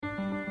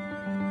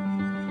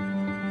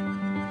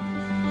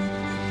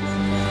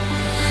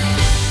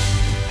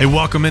Hey,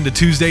 welcome into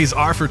Tuesdays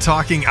Are for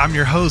Talking. I'm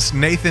your host,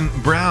 Nathan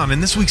Brown. In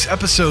this week's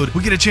episode,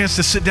 we get a chance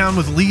to sit down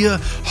with Leah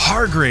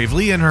Hargrave.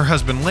 Leah and her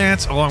husband,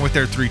 Lance, along with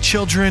their 3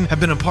 children, have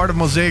been a part of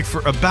Mosaic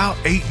for about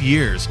 8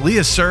 years.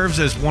 Leah serves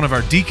as one of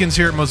our deacons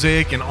here at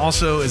Mosaic and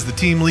also as the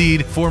team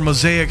lead for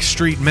Mosaic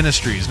Street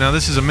Ministries. Now,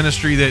 this is a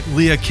ministry that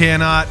Leah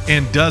cannot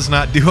and does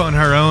not do on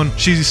her own.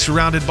 She's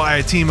surrounded by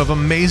a team of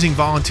amazing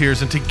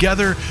volunteers, and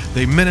together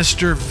they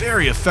minister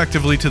very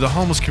effectively to the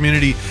homeless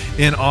community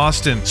in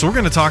Austin. So we're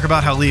going to talk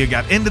about how Leah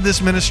got into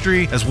this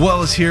ministry, as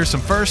well as hear some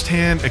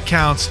firsthand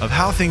accounts of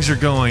how things are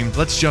going.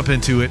 Let's jump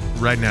into it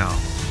right now.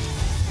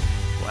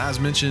 Well, as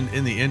mentioned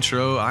in the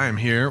intro, I am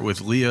here with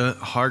Leah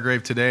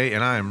Hargrave today,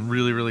 and I am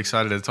really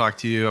excited to talk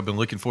to you. I've been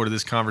looking forward to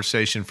this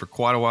conversation for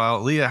quite a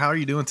while. Leah, how are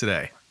you doing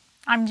today?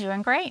 I'm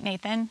doing great,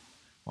 Nathan.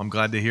 I'm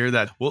glad to hear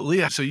that. Well,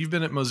 Leah, so you've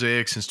been at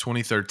Mosaic since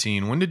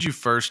 2013. When did you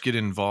first get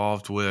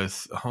involved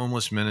with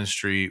homeless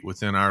ministry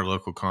within our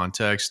local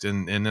context?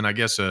 And then I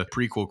guess a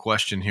prequel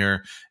question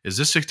here. Is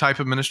this a type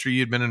of ministry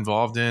you'd been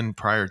involved in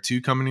prior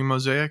to coming to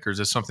Mosaic, or is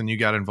this something you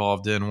got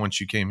involved in once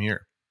you came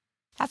here?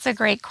 That's a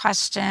great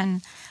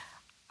question.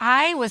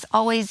 I was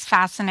always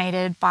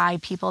fascinated by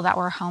people that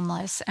were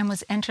homeless and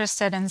was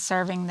interested in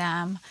serving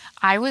them.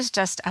 I was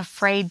just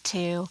afraid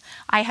to.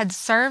 I had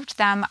served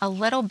them a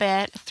little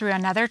bit through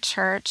another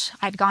church.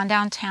 I'd gone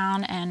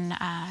downtown and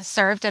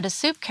served at a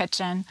soup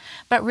kitchen,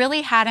 but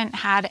really hadn't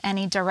had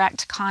any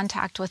direct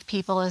contact with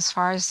people as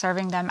far as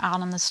serving them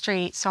out on the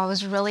street. So I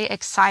was really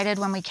excited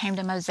when we came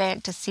to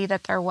Mosaic to see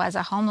that there was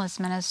a homeless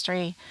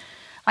ministry.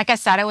 Like I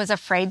said, I was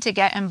afraid to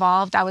get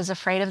involved. I was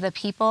afraid of the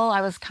people.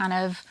 I was kind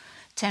of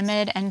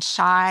timid and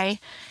shy.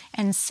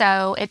 And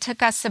so it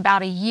took us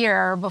about a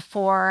year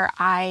before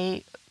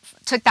I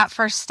took that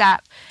first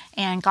step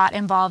and got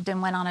involved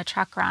and went on a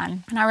truck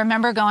run. And I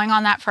remember going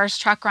on that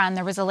first truck run,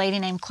 there was a lady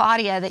named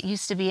Claudia that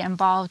used to be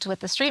involved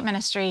with the street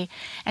ministry,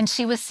 and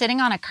she was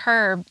sitting on a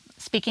curb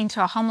speaking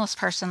to a homeless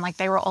person like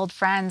they were old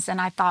friends. And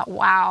I thought,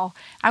 wow,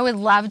 I would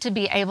love to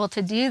be able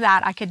to do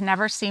that. I could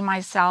never see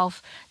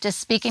myself just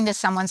speaking to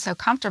someone so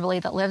comfortably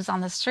that lives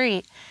on the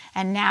street.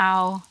 And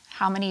now,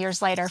 how many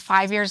years later?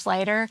 5 years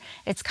later,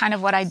 it's kind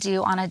of what I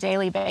do on a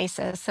daily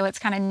basis. So it's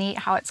kind of neat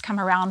how it's come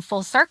around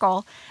full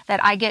circle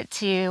that I get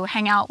to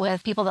hang out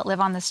with people that live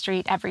on the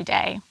street every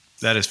day.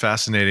 That is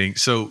fascinating.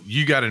 So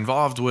you got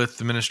involved with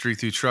the ministry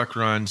through truck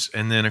runs.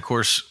 And then, of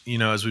course,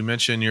 as we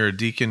mentioned, you're a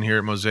deacon here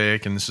at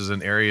Mosaic, and this is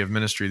an area of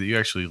ministry that you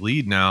actually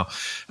lead now.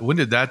 When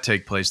did that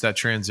take place, that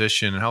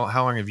transition? And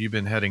how long have you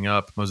been heading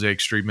up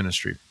Mosaic Street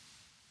Ministry?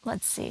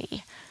 Let's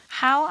see.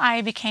 How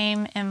I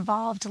became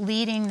involved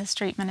leading the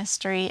street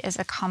ministry is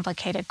a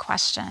complicated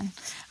question.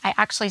 I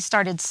actually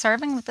started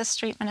serving with the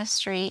street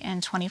ministry in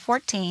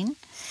 2014,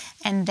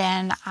 and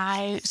then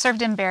I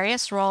served in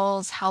various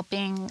roles,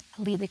 helping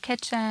lead the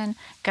kitchen,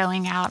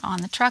 going out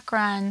on the truck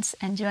runs,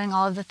 and doing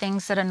all of the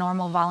things that a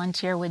normal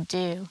volunteer would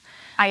do.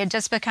 I had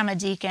just become a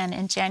deacon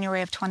in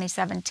January of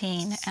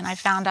 2017, and I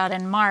found out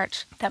in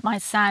March that my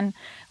son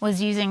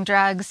was using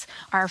drugs.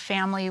 Our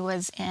family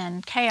was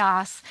in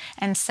chaos,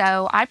 and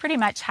so I pretty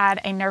much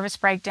had a nervous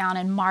breakdown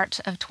in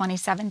March of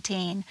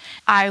 2017.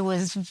 I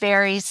was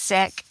very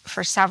sick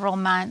for several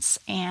months,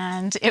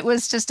 and it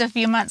was just a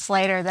few months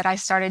later that I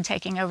started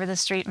taking over the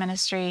street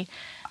ministry.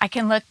 I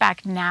can look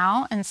back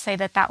now and say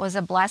that that was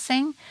a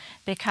blessing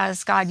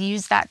because God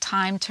used that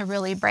time to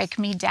really break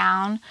me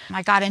down.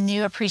 I got a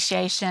new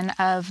appreciation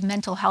of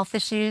mental health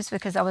issues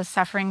because I was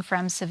suffering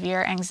from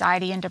severe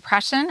anxiety and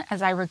depression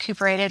as I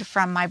recuperated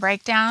from my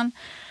breakdown.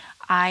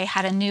 I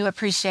had a new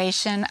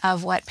appreciation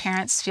of what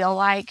parents feel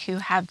like who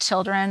have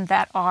children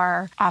that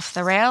are off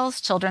the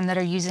rails, children that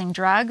are using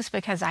drugs,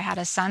 because I had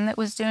a son that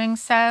was doing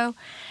so.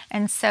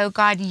 And so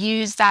God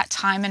used that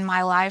time in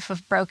my life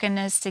of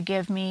brokenness to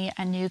give me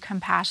a new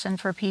compassion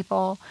for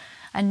people,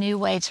 a new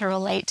way to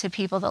relate to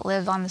people that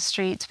live on the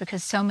streets,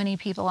 because so many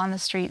people on the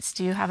streets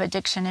do have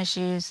addiction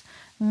issues.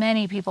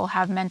 Many people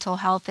have mental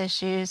health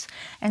issues.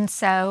 And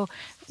so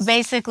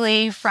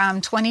basically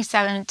from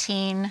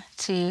 2017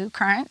 to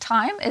current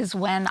time is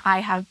when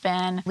I have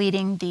been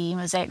leading the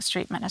Mosaic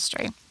Street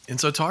Ministry. And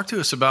so talk to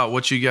us about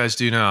what you guys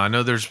do now. I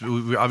know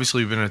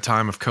we've been in a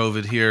time of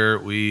COVID here.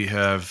 We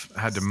have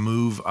had to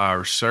move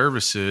our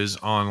services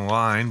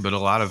online, but a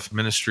lot of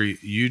ministry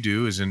you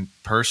do is in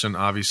person,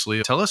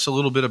 obviously. Tell us a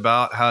little bit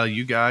about how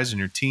you guys and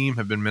your team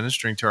have been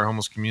ministering to our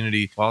homeless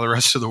community while the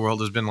rest of the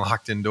world has been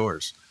locked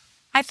indoors.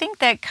 I think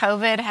that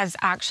COVID has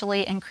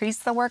actually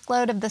increased the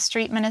workload of the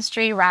street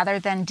ministry rather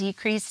than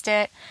decreased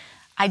it.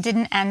 I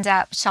didn't end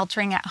up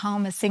sheltering at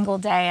home a single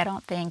day, I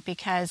don't think,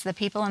 because the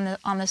people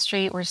on the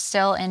street were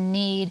still in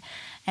need.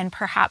 And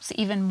perhaps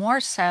even more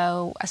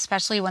so,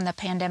 especially when the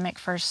pandemic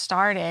first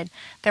started,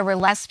 there were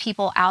less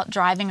people out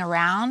driving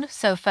around.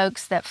 So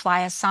folks that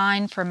fly a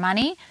sign for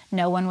money,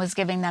 no one was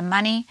giving them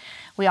money.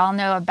 We all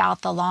know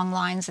about the long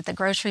lines at the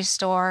grocery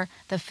store,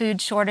 the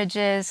food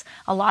shortages.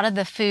 A lot of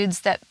the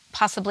foods that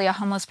possibly a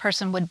homeless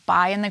person would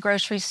buy in the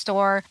grocery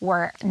store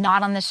were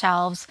not on the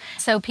shelves.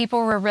 So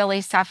people were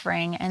really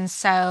suffering. And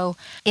so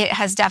it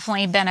has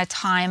definitely been a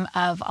time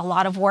of a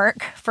lot of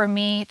work for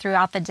me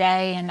throughout the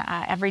day and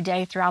every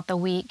day throughout the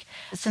week.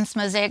 Since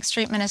Mosaic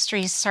Street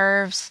Ministry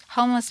serves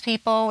homeless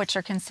people, which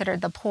are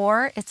considered the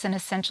poor, it's an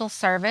essential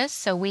service.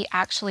 So we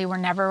actually were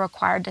never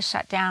required to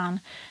shut down.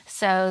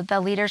 So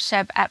the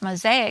leadership at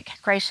Mosaic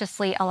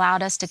graciously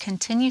allowed us to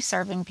continue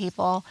serving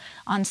people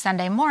on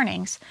Sunday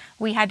mornings.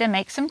 We had to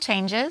make some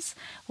changes.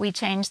 We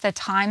changed the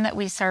time that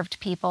we served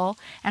people,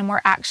 and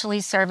we're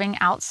actually serving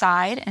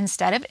outside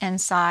instead of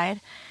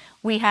inside.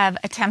 We have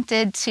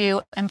attempted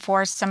to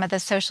enforce some of the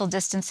social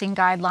distancing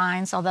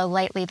guidelines, although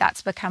lately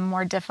that's become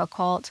more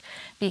difficult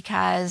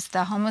because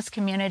the homeless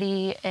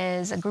community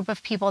is a group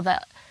of people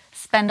that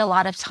spend a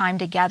lot of time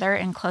together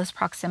in close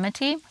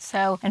proximity.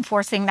 So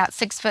enforcing that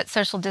 6-foot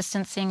social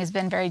distancing has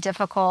been very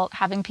difficult.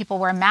 Having people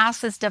wear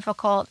masks is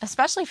difficult,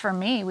 especially for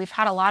me. We've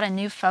had a lot of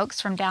new folks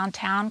from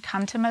downtown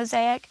come to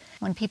Mosaic.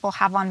 When people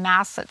have on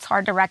masks, it's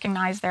hard to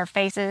recognize their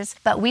faces.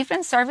 But we've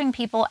been serving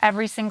people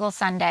every single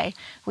Sunday.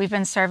 We've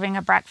been serving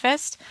a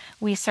breakfast.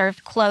 We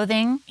served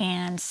clothing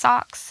and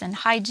socks and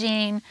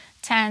hygiene,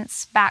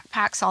 tents,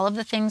 backpacks, all of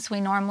the things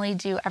we normally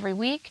do every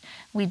week.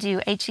 We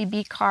do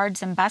HEB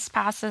cards and bus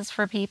passes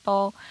for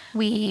people.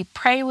 We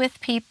pray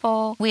with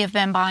people. We have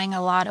been buying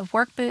a lot of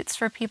work boots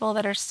for people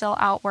that are still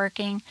out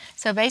working.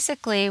 So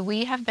basically,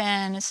 we have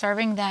been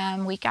serving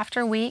them week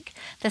after week.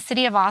 The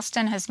city of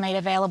Austin has made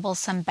available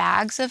some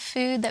bags of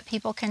food that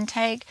people can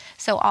take.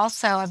 So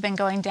also, I've been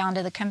going down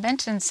to the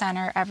convention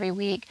center every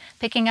week,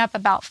 picking up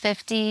about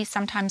 50,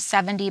 sometimes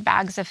 70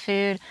 bags of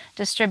food,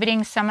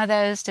 distributing some of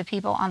those to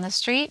people on the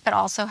street, but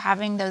also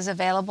having those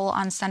available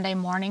on Sunday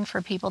morning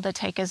for people to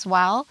take as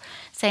well.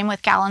 Same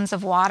with gallons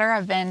of water.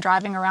 I've been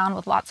driving around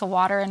with lots of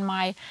water in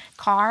my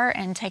car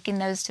and taking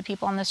those to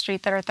people on the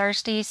street that are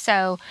thirsty.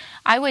 So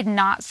I would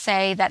not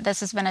say that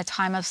this has been a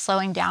time of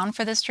slowing down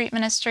for the street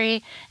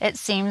ministry. It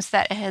seems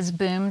that it has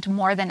boomed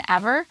more than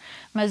ever.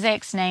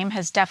 Mosaic's name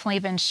has definitely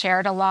been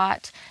shared a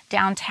lot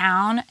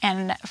downtown.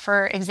 And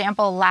for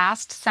example,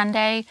 last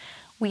Sunday,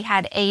 we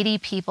had 80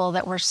 people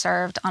that were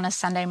served on a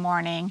Sunday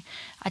morning.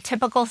 A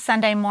typical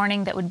Sunday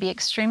morning that would be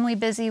extremely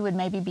busy would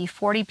maybe be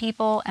 40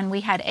 people, and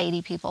we had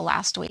 80 people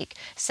last week.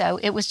 So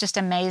it was just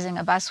amazing.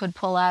 A bus would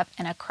pull up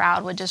and a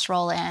crowd would just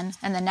roll in,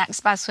 and the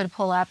next bus would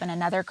pull up and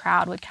another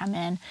crowd would come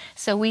in.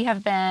 So we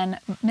have been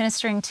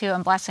ministering to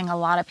and blessing a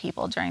lot of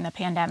people during the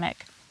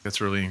pandemic. That's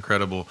really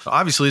incredible.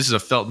 Obviously, this is a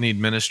felt need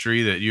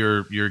ministry that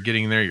you're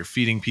getting there. You're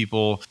feeding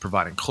people,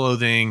 providing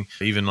clothing,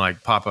 even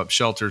like pop-up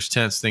shelters,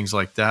 tents, things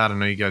like that. I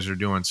know you guys are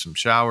doing some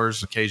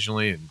showers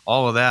occasionally and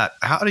all of that.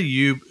 How do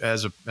you,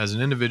 as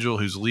an individual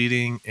who's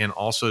leading and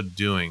also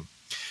doing,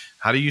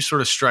 how do you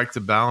sort of strike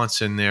the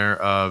balance in there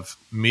of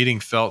meeting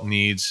felt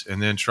needs and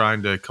then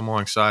trying to come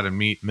alongside and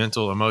meet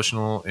mental,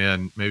 emotional,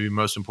 and maybe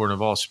most important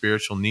of all,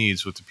 spiritual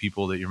needs with the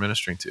people that you're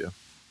ministering to?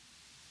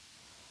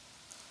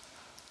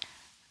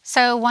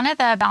 So one of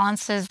the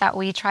balances that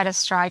we try to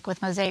strike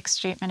with Mosaic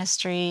Street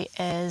Ministry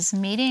is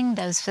meeting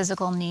those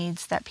physical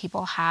needs that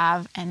people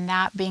have, and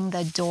that being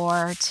the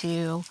door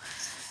to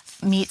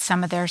meet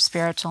some of their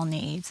spiritual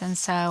needs. And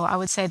so I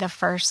would say the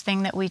first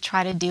thing that we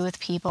try to do with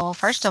people,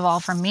 first of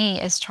all, for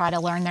me, is try to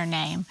learn their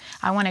name.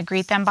 I want to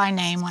greet them by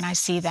name when I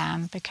see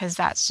them, because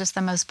that's just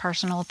the most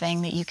personal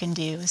thing that you can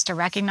do, is to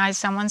recognize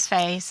someone's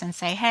face and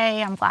say,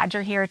 hey, I'm glad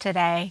you're here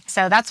today.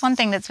 So that's one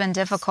thing that's been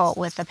difficult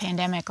with the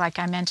pandemic. Like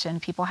I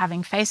mentioned, people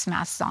having face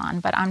masks on,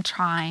 but I'm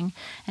trying,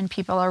 and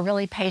people are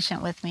really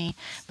patient with me.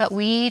 But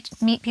we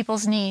meet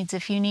people's needs.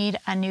 If you need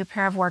a new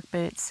pair of work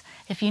boots,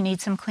 if you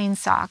need some clean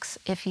socks,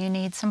 if you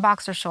need some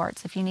boxer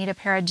shorts, if you need a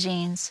pair of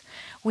jeans,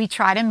 we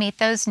try to meet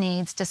those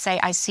needs to say,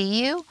 I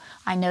see you,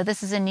 I know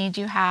this is a need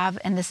you have,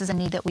 and this is a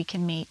need that we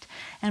can meet.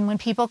 And when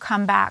people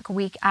come back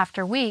week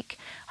after week,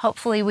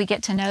 hopefully we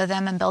get to know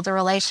them and build a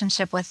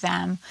relationship with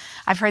them.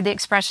 I've heard the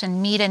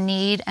expression, meet a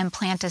need and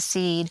plant a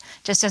seed.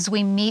 Just as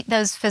we meet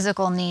those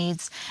physical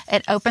needs,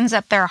 it opens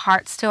up their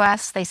hearts to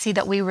us. They see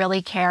that we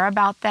really care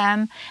about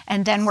them,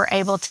 and then we're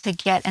able to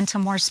get into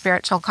more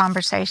spiritual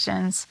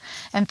conversations.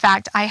 In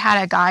fact, I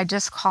had a guy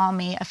just call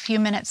me a few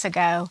minutes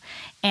ago,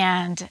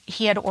 and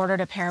he had ordered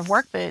a pair of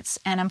work boots,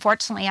 and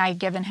unfortunately I had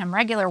given him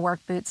regular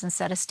work boots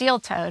instead of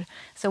steel-toed.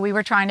 So we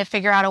were trying to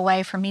figure out a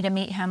way for me to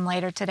meet him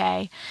later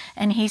today.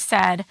 And he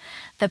said,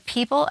 the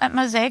people at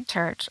Mosaic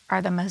Church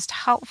are the most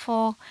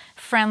helpful,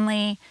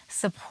 friendly,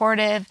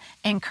 supportive,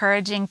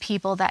 encouraging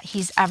people that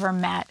he's ever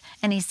met.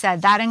 And he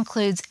said that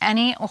includes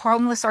any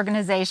homeless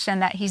organization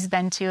that he's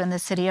been to in the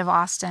city of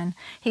Austin.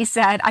 He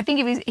said, I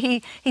think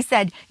he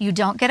said, you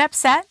don't get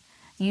upset.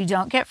 You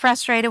don't get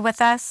frustrated with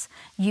us.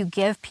 You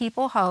give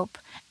people hope,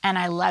 and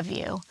I love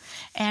you.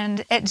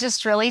 And it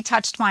just really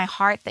touched my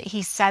heart that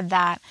he said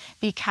that,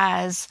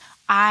 because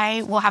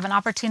I will have an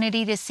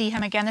opportunity to see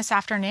him again this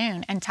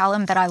afternoon and tell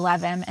him that I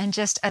love him. And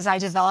just as I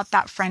develop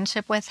that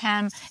friendship with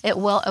him, it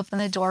will open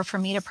the door for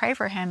me to pray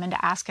for him and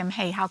to ask him,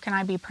 hey, how can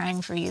I be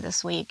praying for you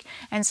this week?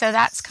 And so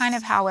that's kind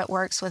of how it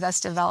works with us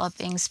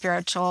developing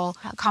spiritual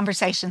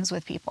conversations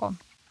with people.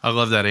 I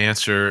love that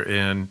answer.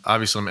 And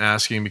obviously I'm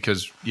asking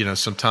because,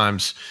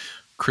 sometimes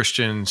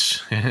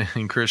Christians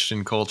in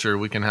Christian culture,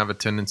 we can have a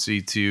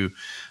tendency to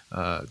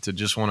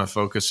just want to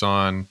focus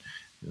on,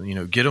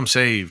 get them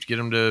saved, get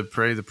them to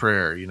pray the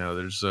prayer.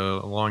 There's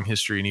a long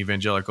history in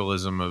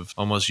evangelicalism of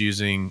almost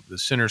using the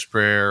sinner's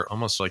prayer,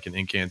 almost like an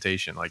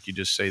incantation, like you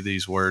just say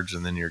these words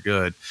and then you're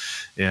good.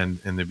 And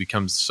there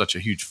becomes such a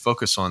huge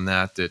focus on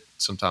that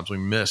sometimes we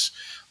miss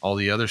all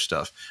the other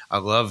stuff. I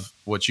love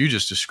what you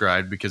just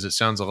described because it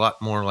sounds a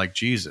lot more like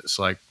Jesus.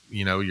 Like,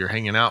 you're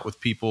hanging out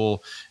with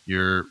people,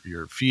 you're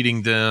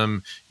feeding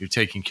them, you're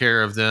taking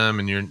care of them,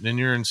 and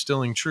you're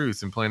instilling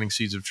truth and planting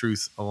seeds of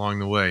truth along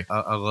the way.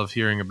 I love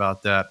hearing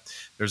about that.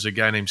 There's a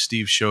guy named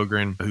Steve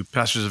Sjogren who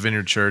pastors a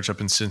Vineyard Church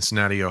up in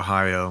Cincinnati,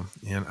 Ohio.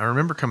 And I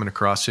remember coming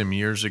across him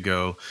years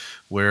ago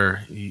where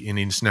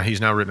he's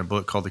now written a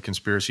book called The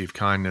Conspiracy of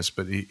Kindness,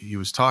 but he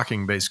was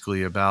talking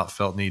basically about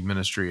felt need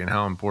ministry and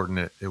how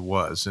important it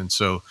was. And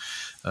so,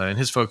 and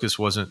his focus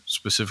wasn't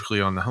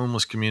specifically on the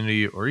homeless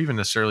community or even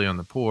necessarily on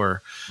the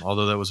poor,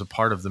 although that was a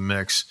part of the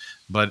mix.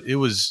 But it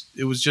was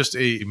just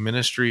a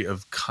ministry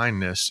of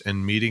kindness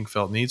and meeting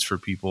felt needs for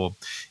people.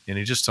 And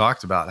he just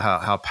talked about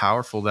how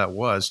powerful that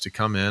was to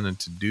come in and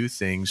to do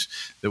things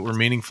that were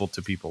meaningful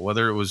to people,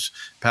 whether it was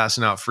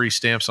passing out free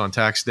stamps on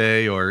tax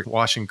day or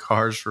washing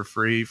cars for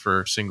free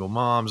for single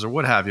moms or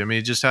what have you. I mean,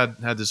 it just had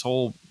this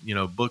whole,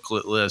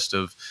 booklet list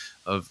of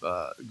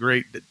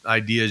great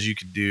ideas you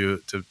could do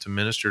to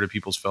minister to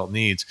people's felt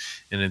needs.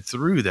 And then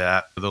through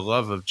that, the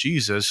love of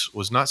Jesus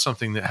was not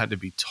something that had to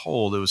be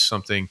told. It was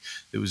something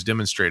that was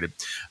demonstrated.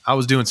 I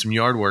was doing some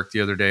yard work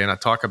the other day, and I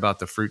talk about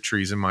the fruit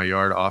trees in my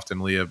yard often,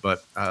 Leah,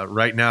 but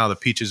right now the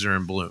peaches are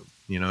in bloom.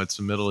 It's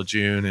the middle of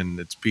June and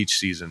it's peach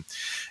season.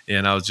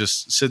 And I was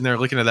just sitting there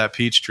looking at that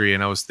peach tree,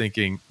 and I was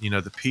thinking,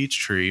 the peach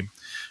tree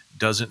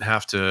doesn't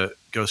have to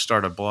go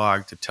start a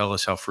blog to tell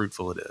us how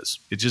fruitful it is.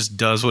 It just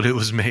does what it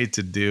was made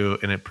to do,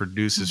 and it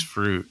produces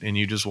fruit, and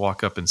you just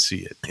walk up and see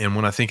it. And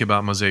when I think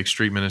about Mosaic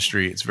Street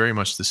Ministry, it's very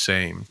much the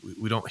same.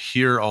 We don't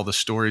hear all the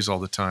stories all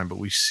the time, but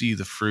we see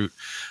the fruit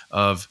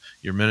of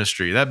your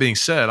ministry. That being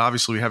said,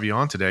 obviously we have you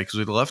on today because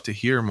we'd love to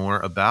hear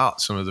more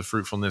about some of the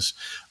fruitfulness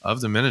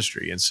of the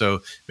ministry. And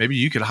so maybe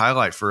you could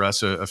highlight for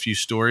us a few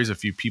stories, a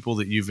few people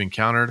that you've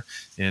encountered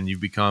and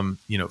you've become,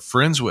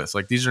 friends with.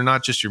 Like, these are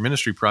not just your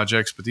ministry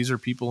projects, but these are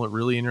people that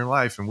really in your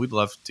life, and we'd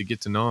love to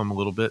get to know them a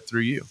little bit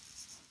through you.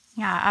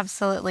 Yeah,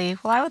 absolutely.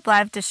 Well, I would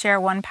love to share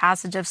one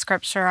passage of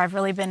scripture. I've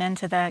really been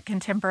into the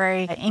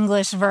contemporary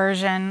English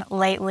version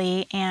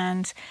lately,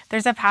 and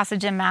there's a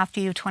passage in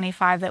Matthew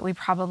 25 that we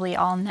probably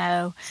all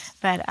know,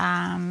 but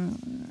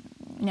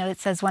it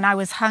says, when I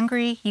was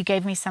hungry, you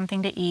gave me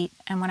something to eat,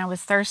 and when I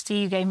was thirsty,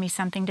 you gave me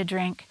something to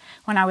drink.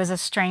 When I was a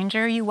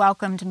stranger, you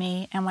welcomed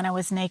me, and when I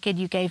was naked,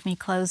 you gave me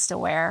clothes to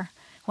wear.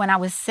 When I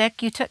was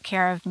sick, you took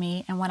care of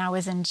me, and when I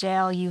was in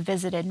jail, you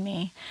visited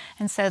me.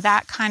 And so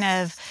that kind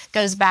of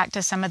goes back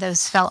to some of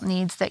those felt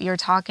needs that you're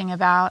talking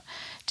about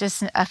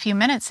just a few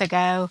minutes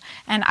ago.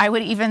 And I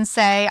would even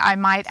say, I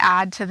might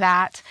add to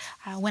that,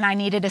 when I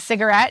needed a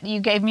cigarette,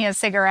 you gave me a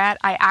cigarette.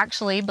 I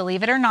actually,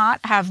 believe it or not,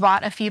 have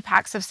bought a few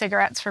packs of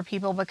cigarettes for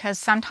people, because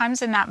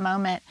sometimes in that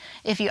moment,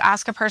 if you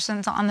ask a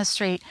person on the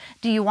street,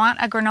 do you want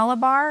a granola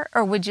bar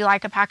or would you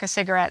like a pack of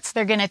cigarettes?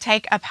 They're going to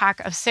take a pack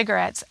of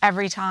cigarettes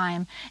every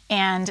time.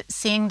 And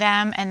seeing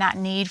them and that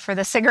need for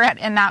the cigarette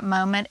in that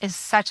moment is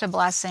such a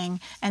blessing.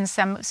 And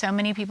so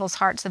many people's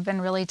hearts have been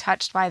really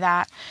touched by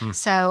that.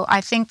 So I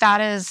think that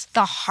is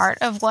the heart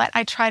of what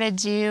I try to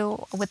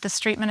do with the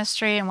street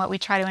ministry, and what we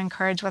try to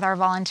encourage with our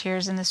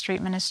volunteers in the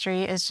street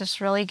ministry is just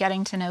really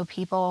getting to know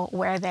people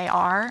where they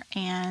are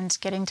and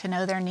getting to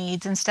know their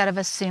needs instead of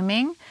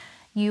assuming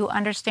you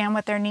understand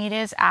what their need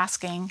is,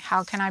 asking,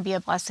 how can I be a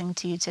blessing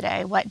to you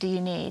today? What do you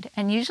need?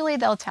 And usually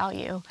they'll tell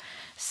you.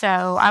 So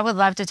I would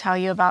love to tell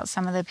you about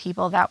some of the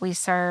people that we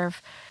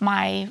serve.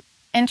 My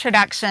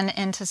introduction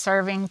into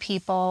serving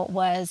people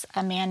was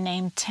a man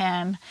named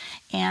Tim,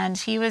 and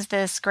he was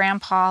this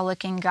grandpa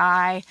looking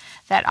guy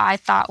that I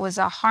thought was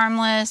a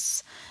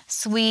harmless,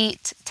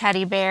 sweet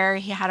teddy bear.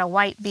 He had a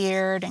white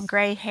beard and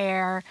gray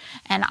hair,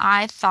 and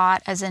I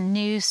thought as a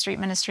new street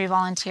ministry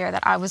volunteer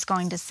that I was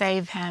going to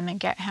save him and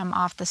get him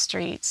off the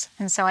streets.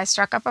 And so I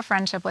struck up a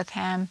friendship with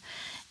him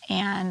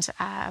and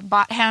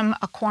bought him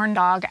a corn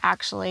dog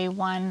actually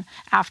one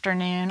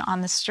afternoon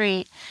on the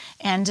street,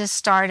 and just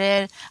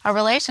started a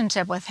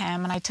relationship with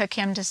him. And I took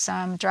him to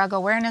some drug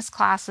awareness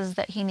classes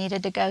that he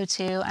needed to go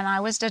to, and I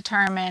was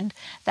determined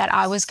that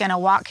I was going to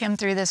walk him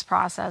through this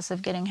process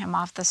of getting him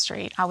off the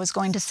street. I was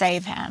going to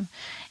save him.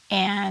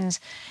 And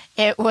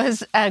it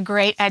was a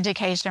great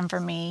education for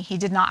me. He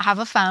did not have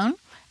a phone.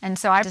 And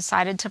so I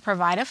decided to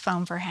provide a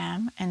phone for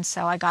him. And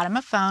so I got him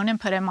a phone and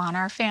put him on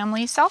our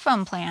family cell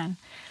phone plan.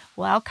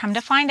 Well, come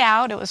to find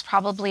out, it was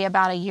probably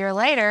about a year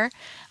later,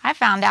 I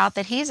found out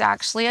that he's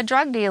actually a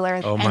drug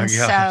dealer. Oh my and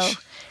gosh.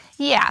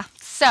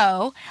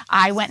 So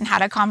I went and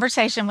had a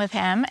conversation with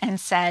him and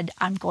said,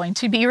 I'm going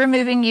to be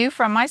removing you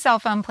from my cell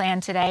phone plan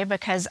today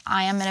because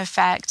I am in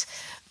effect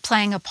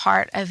playing a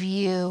part of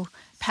you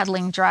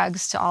peddling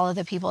drugs to all of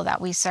the people that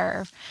we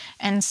serve.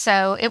 And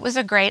so it was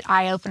a great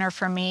eye-opener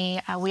for me.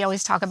 We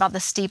always talk about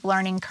the steep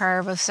learning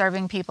curve of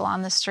serving people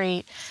on the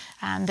street.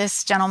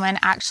 This gentleman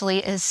actually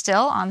is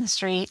still on the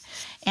street.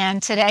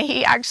 And today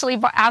he actually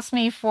asked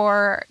me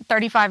for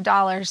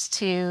 $35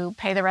 to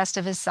pay the rest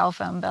of his cell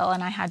phone bill,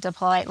 and I had to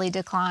politely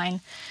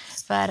decline.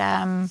 But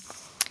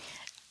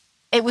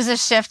it was a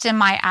shift in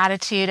my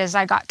attitude as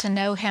I got to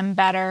know him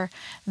better,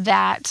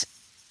 that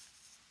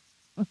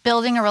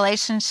building a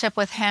relationship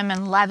with him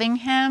and loving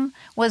him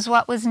was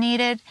what was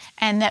needed,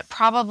 and that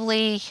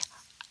probably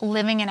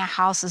living in a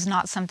house is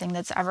not something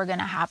that's ever going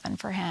to happen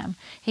for him.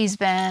 He's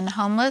been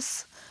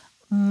homeless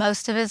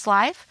most of his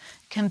life,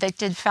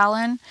 convicted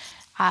felon.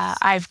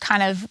 I've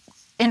kind of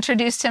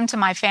introduced him to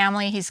my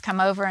family. He's come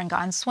over and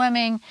gone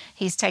swimming.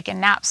 He's taken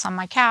naps on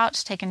my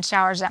couch, taken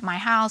showers at my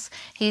house.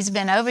 He's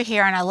been over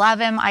here and I love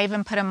him. I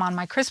even put him on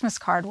my Christmas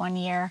card one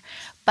year.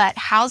 But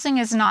housing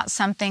is not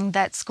something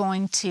that's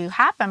going to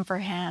happen for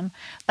him.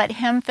 But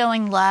him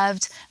feeling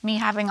loved, me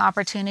having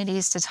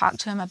opportunities to talk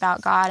to him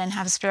about God and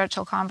have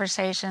spiritual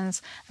conversations,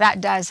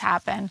 that does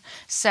happen.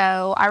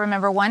 So I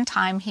remember one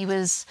time he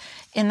was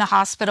in the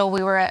hospital.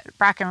 We were at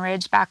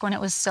Brackenridge back when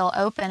it was still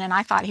open, and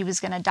I thought he was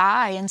going to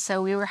die. And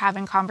so we were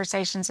having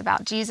conversations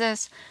about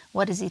Jesus.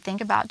 What does he think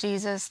about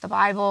Jesus? The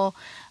Bible,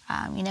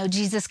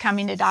 Jesus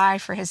coming to die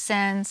for his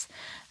sins.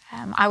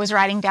 I was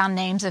writing down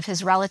names of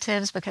his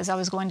relatives because I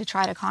was going to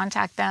try to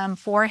contact them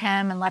for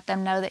him and let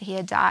them know that he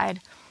had died.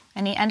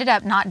 And he ended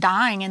up not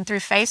dying. And through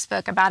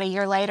Facebook, about a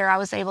year later, I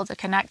was able to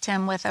connect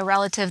him with a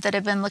relative that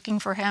had been looking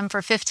for him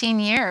for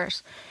 15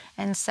 years.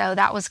 And so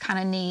that was kind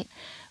of neat.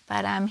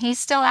 But he's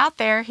still out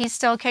there. He's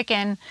still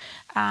kicking,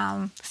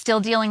 still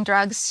dealing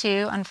drugs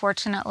too,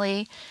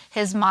 unfortunately.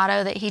 His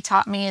motto that he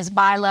taught me is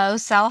buy low,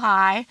 sell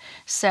high.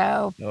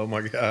 So, Oh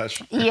my gosh.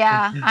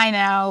 yeah, I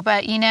know.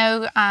 But,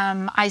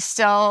 I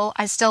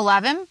still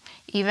love him,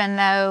 even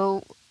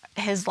though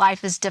his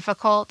life is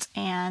difficult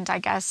and I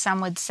guess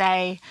some would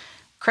say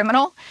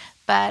criminal.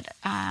 But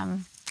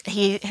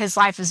his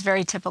life is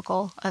very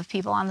typical of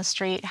people on the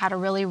street, had a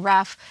really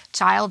rough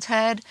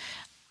childhood.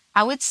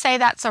 I would say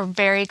that's a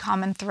very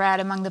common thread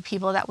among the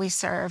people that we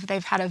serve.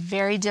 They've had a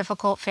very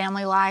difficult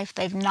family life.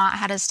 They've not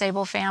had a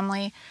stable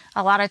family.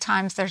 A lot of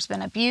times there's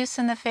been abuse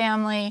in the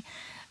family,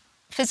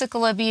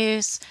 physical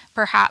abuse.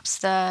 Perhaps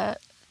the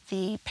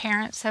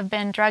parents have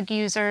been drug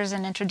users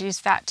and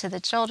introduced that to the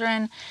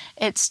children.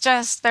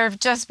 There've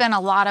just been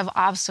a lot of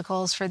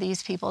obstacles for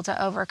these people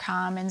to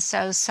overcome. And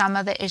so some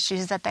of the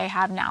issues that they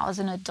have now as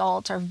an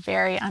adult are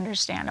very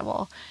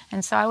understandable.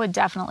 And so I would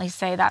definitely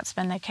say that's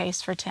been the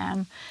case for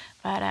Tim.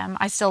 But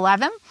I still love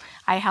him.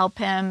 I help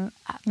him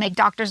make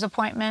doctor's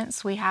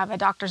appointments. We have a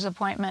doctor's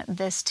appointment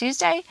this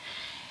Tuesday,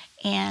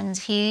 and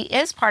he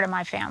is part of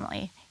my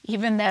family,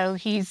 even though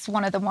he's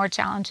one of the more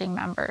challenging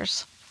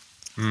members.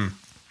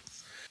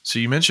 So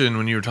you mentioned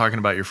when you were talking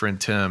about your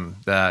friend Tim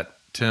that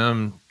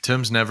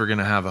Tim's never going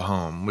to have a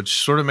home,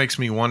 which sort of makes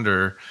me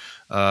wonder,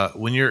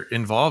 when you're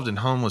involved in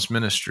homeless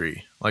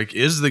ministry, like,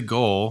 is the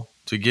goal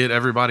to get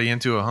everybody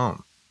into a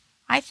home?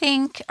 I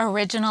think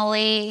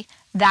originally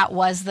that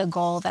was the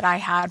goal that I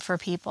had for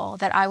people,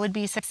 that I would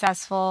be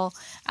successful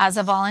as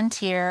a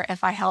volunteer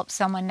if I helped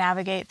someone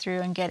navigate through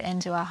and get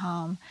into a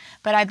home.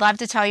 But I'd love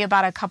to tell you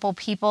about a couple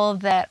people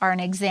that are an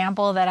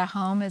example that a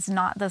home is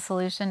not the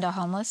solution to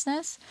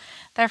homelessness.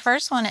 The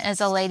first one is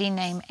a lady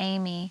named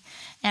Amy.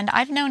 And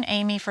I've known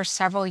Amy for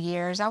several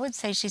years. I would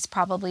say she's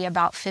probably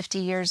about 50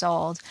 years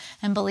old.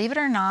 And believe it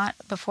or not,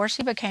 before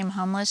she became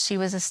homeless, she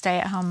was a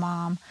stay-at-home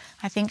mom.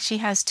 I think she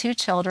has 2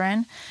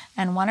 children,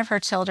 and one of her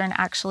children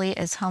actually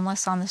is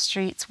homeless on the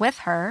streets with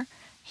her.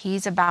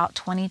 He's about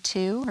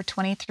 22 or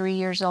 23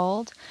 years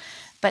old.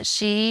 But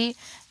she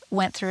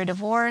went through a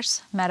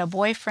divorce, met a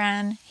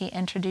boyfriend. He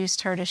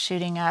introduced her to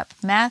shooting up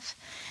meth,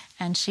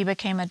 and she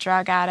became a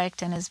drug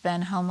addict and has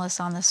been homeless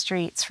on the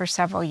streets for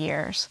several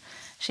years.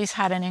 She's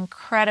had an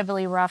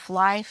incredibly rough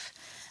life.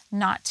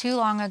 Not too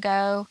long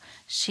ago,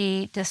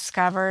 she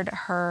discovered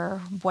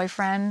her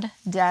boyfriend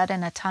dead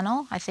in a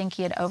tunnel. I think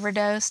he had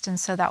overdosed, and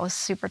so that was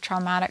super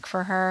traumatic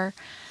for her.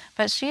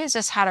 But she has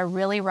just had a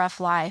really rough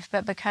life.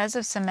 But because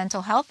of some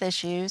mental health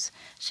issues,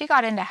 she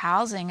got into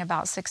housing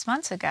about 6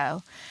 months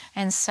ago.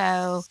 And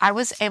so I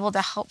was able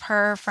to help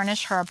her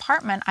furnish her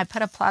apartment. I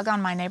put a plug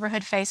on my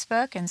neighborhood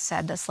Facebook and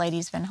said, this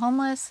lady's been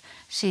homeless.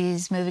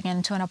 She's moving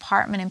into an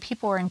apartment, and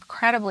people were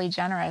incredibly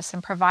generous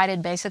and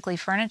provided basically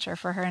furniture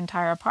for her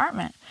entire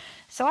apartment.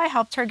 So I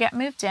helped her get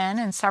moved in,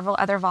 and several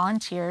other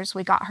volunteers.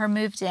 We got her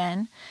moved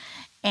in,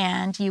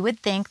 and you would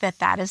think that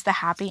that is the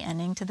happy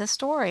ending to the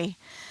story.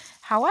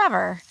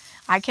 However,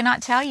 I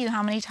cannot tell you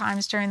how many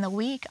times during the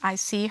week I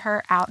see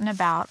her out and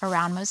about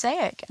around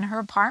Mosaic, and her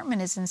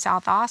apartment is in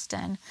South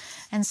Austin.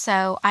 And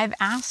so I've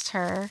asked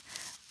her,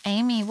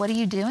 Amy, what are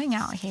you doing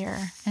out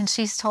here? And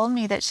she's told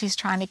me that she's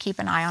trying to keep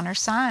an eye on her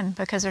son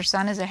because her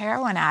son is a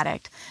heroin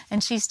addict,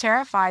 and she's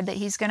terrified that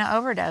he's going to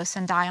overdose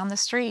and die on the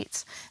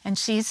streets. And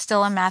she's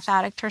still a meth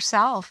addict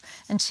herself,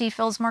 and she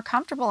feels more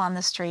comfortable on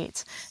the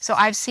streets. So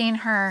I've seen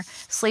her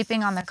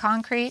sleeping on the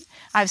concrete.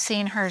 I've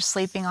seen her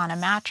sleeping on a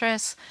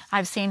mattress.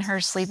 I've seen her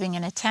sleeping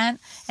in a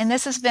tent. And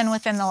this has been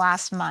within the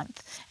last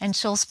month. And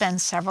she'll spend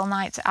several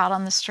nights out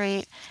on the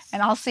street,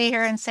 and I'll see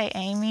her and say,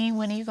 Amy,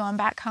 when are you going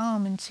back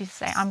home? And she'll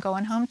say, I'm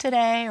going home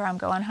today, or I'm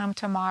going home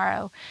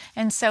tomorrow.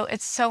 And so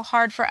it's so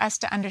hard for us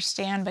to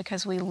understand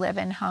because we live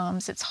in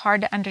homes. It's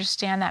hard to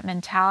understand that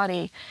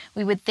mentality.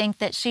 We would think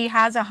that she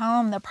has a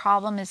home, the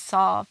problem is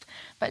solved,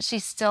 but she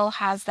still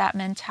has that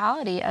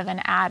mentality of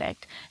an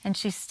addict, and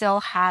she still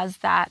has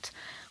that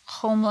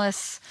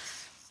homeless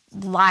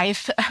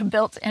life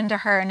built into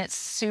her, and it's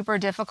super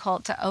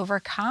difficult to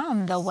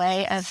overcome the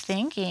way of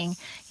thinking.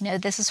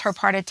 This is her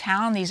part of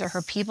town. These are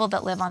her people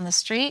that live on the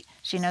street.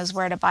 She knows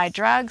where to buy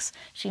drugs.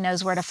 She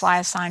knows where to fly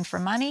a sign for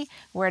money,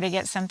 where to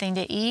get something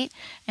to eat.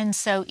 And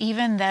so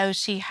even though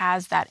she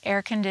has that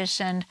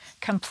air-conditioned,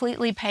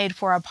 completely paid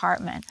for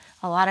apartment,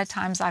 a lot of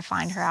times I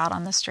find her out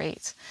on the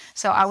streets.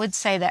 So I would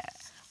say that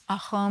a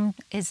home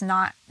is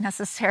not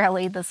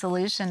necessarily the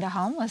solution to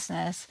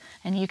homelessness.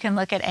 And you can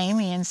look at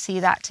Amy and see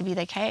that to be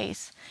the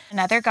case.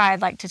 Another guy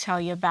I'd like to tell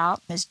you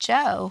about is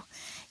Joe.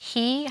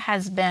 He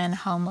has been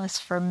homeless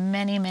for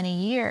many, many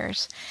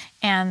years.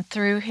 And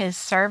through his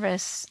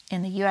service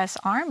in the U.S.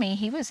 Army,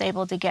 he was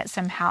able to get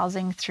some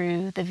housing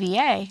through the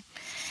VA.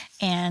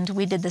 And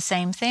we did the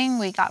same thing.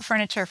 We got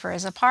furniture for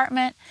his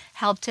apartment,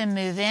 helped him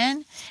move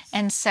in.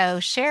 And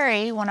so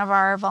Sherry, one of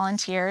our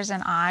volunteers,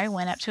 and I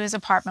went up to his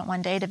apartment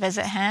one day to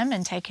visit him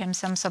and take him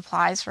some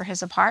supplies for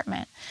his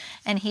apartment.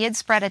 And he had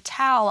spread a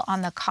towel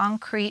on the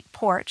concrete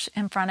porch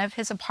in front of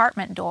his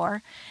apartment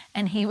door.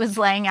 And he was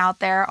laying out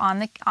there on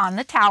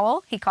the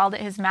towel. He called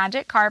it his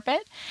magic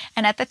carpet.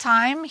 And at the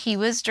time, he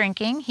was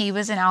drinking. He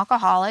was an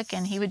alcoholic,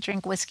 and he would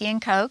drink whiskey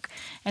and Coke.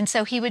 And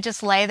so he would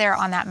just lay there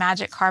on that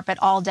magic carpet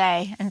all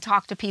day and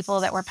talk to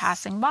people that were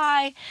passing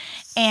by.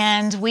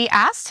 And we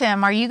asked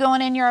him, are you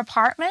going in your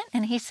apartment?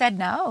 And he said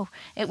no.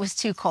 It was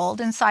too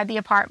cold inside the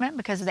apartment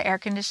because of the air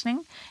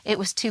conditioning. It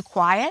was too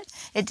quiet.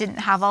 It didn't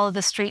have all of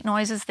the street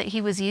noises that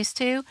he was used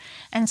to.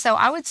 And so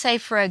I would say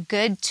for a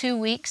good 2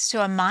 weeks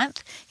to a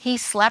month, he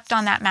slept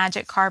on that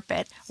magic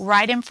carpet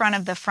right in front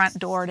of the front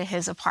door to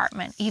his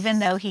apartment, even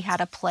though he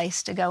had a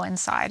place to go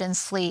inside and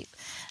sleep.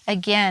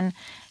 Again,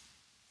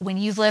 when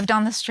you've lived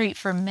on the street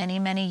for many,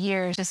 many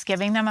years, just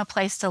giving them a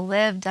place to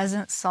live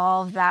doesn't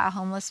solve that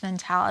homeless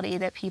mentality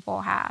that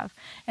people have.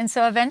 And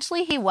so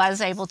eventually he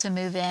was able to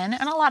move in.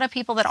 And a lot of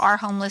people that are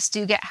homeless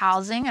do get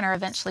housing and are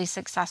eventually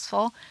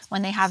successful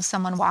when they have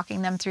someone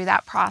walking them through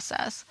that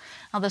process.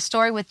 Now, the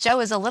story with Joe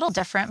is a little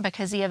different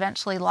because he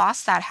eventually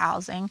lost that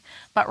housing.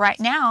 But right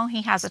now,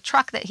 he has a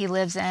truck that he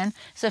lives in.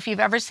 So if you've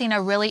ever seen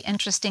a really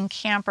interesting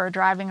camper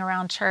driving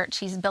around church,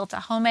 he's built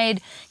a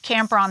homemade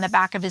camper on the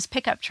back of his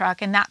pickup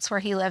truck, and that's where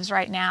he lives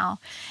right now.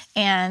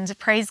 And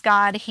praise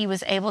God, he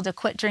was able to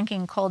quit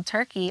drinking cold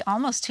turkey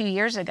almost 2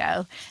 years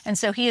ago. And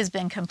so he has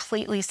been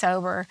completely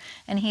sober,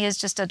 and he is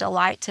just a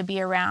delight to be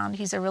around.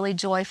 He's a really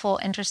joyful,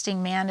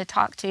 interesting man to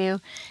talk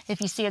to. If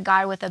you see a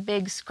guy with a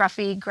big,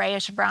 scruffy,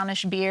 grayish,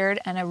 brownish beard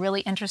and a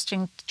really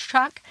interesting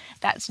truck,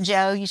 that's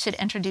Joe. You should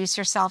introduce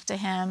yourself to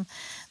him.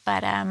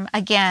 But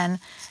again,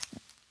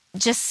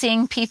 just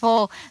seeing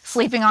people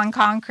sleeping on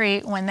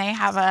concrete when they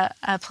have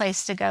a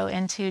place to go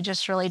into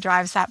just really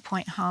drives that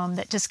point home,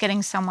 that just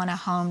getting someone a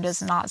home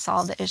does not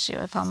solve the issue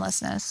of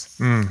homelessness.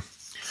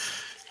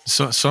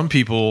 So some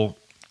people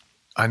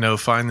I know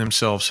find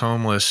themselves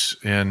homeless,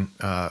 and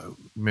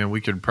man,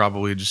 we could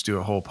probably just do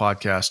a whole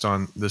podcast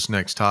on this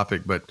next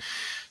topic, but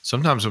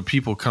sometimes when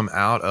people come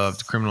out of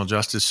the criminal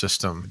justice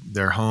system,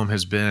 their home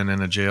has been in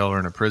a jail or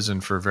in a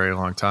prison for a very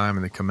long time,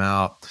 and they come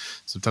out,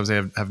 sometimes they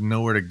have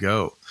nowhere to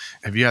go.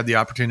 Have you had the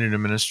opportunity to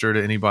minister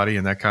to anybody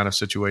in that kind of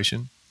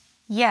situation?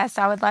 Yes,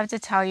 I would love to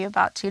tell you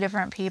about two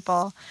different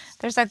people.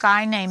 There's a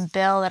guy named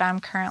Bill that I'm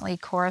currently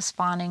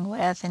corresponding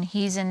with, and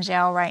he's in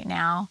jail right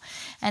now.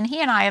 And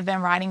he and I have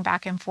been writing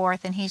back and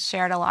forth, and he's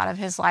shared a lot of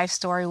his life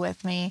story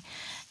with me.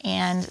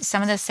 And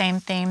some of the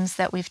same themes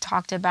that we've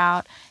talked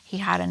about. He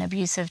had an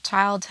abusive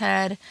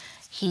childhood.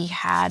 He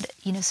had,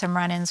 some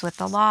run-ins with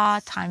the law,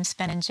 time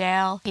spent in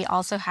jail. He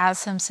also has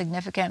some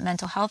significant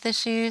mental health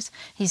issues.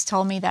 He's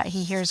told me that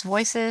he hears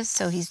voices,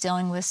 so he's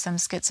dealing with some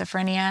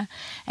schizophrenia.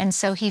 And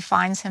so he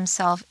finds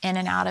himself in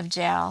and out of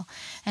jail.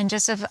 And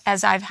just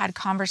as I've had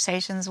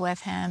conversations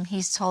with him,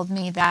 he's told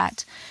me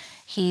that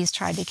he's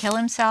tried to kill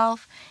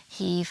himself.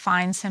 He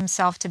finds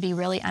himself to be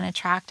really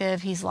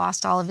unattractive. He's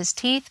lost all of his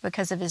teeth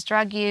because of his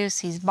drug use.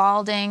 He's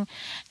balding.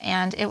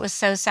 And it was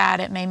so sad.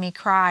 It made me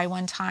cry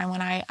one time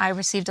when I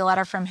received a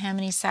letter from him,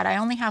 and he said, I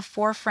only have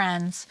 4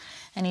 friends.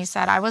 And he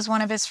said, I was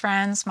one of his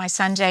friends. My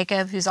son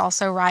Jacob, who's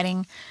also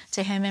writing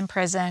to him in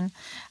prison,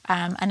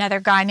 another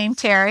guy named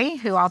Terry,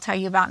 who I'll tell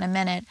you about in a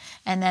minute,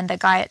 and then the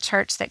guy at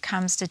church that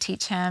comes to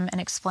teach him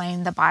and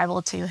explain the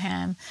Bible to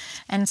him.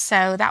 And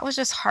so that was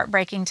just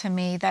heartbreaking to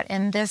me that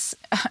in this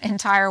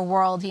entire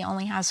world, he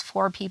only has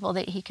 4 people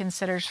that he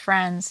considers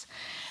friends.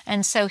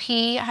 And so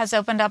he has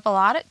opened up a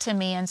lot to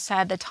me and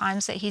said the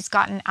times that he's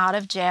gotten out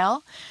of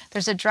jail,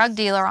 there's a drug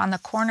dealer on the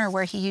corner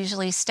where he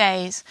usually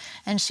stays,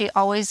 and she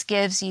always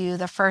gives you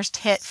the first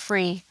hit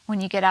free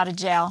when you get out of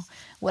jail.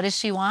 What does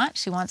she want?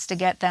 She wants to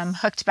get them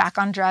hooked back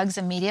on drugs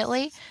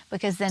immediately,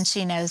 because then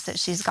she knows that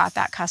she's got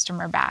that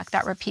customer back,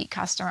 that repeat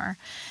customer.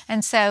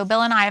 And so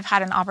Bill and I have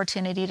had an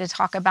opportunity to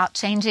talk about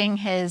changing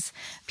his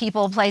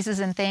people,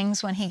 places, and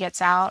things when he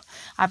gets out.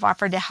 I've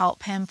offered to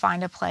help him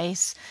find a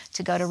place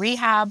to go to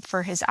rehab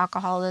for his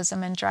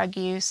alcoholism and drug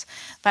use.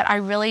 But I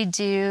really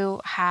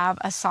do have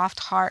a soft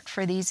heart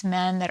for these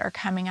men that are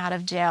coming out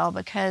of jail,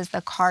 because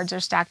the cards are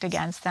stacked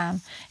against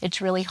them.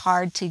 It's really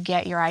hard to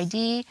get your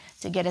ID,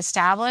 to get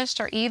established,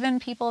 or even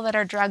people that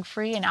are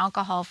drug-free and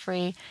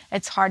alcohol-free.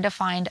 It's hard to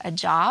find a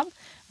job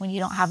when you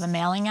don't have a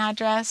mailing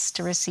address,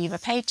 to receive a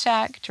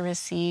paycheck, to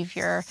receive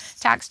your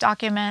tax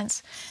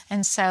documents.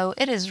 And so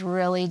it is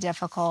really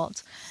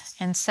difficult.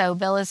 And so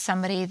Bill is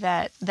somebody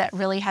that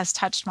really has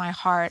touched my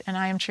heart, and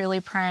I am truly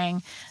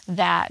praying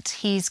that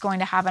he's going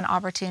to have an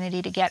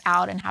opportunity to get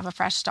out and have a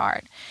fresh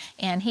start.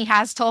 And he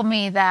has told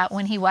me that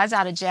when he was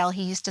out of jail,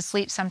 he used to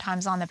sleep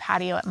sometimes on the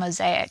patio at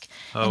Mosaic.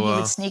 Oh, and he wow.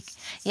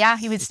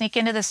 would sneak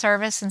into the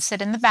service and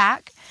sit in the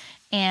back.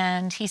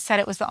 And he said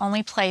it was the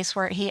only place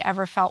where he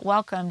ever felt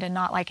welcomed and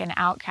not like an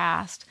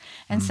outcast.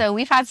 And so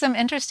we've had some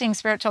interesting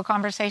spiritual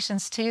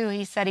conversations too.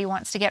 He said he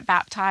wants to get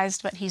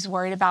baptized, but he's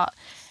worried about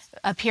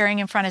appearing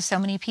in front of so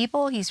many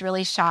people. He's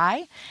really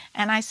shy.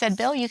 And I said,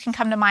 Bill, you can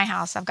come to my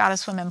house. I've got a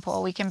swimming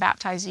pool. We can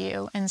baptize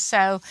you. And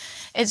so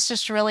it's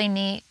just really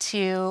neat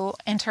to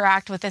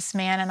interact with this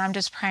man. And I'm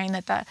just praying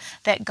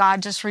that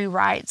God just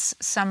rewrites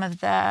some of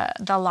the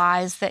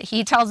lies that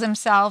he tells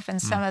himself, and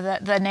some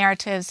of the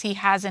narratives he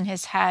has in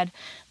his head,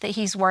 that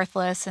he's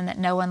worthless and that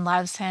no one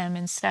loves him.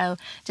 And so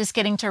just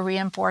getting to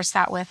reinforce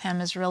that with him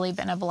has really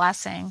been a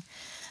blessing.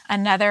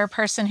 Another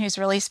person who's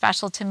really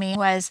special to me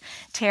was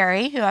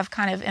Terry, who I've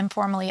kind of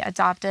informally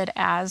adopted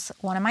as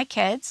one of my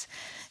kids.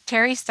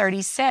 Terry's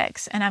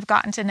 36, and I've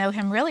gotten to know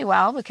him really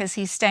well because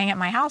he's staying at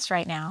my house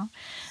right now.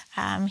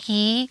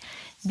 He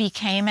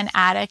became an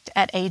addict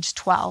at age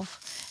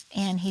 12,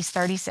 and he's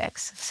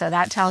 36. So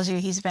that tells you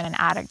he's been an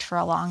addict for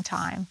a long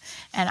time.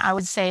 And I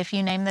would say if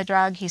you name the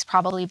drug, he's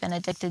probably been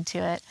addicted to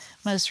it.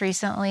 Most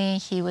recently,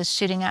 he was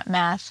shooting up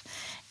meth,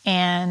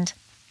 and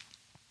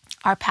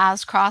our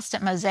paths crossed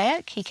at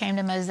Mosaic. He came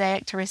to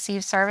Mosaic to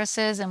receive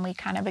services, and we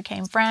kind of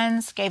became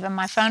friends, gave him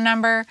my phone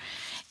number.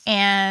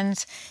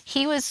 And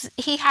he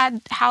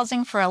had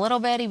housing for a little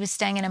bit. He was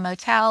staying in a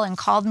motel and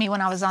called me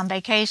when I was on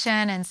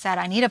vacation and said,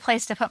 I need a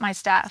place to put my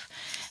stuff.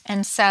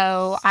 And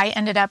so I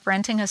ended up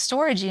renting a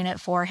storage unit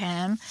for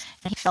him,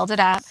 and he filled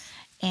it up.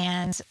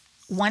 And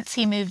once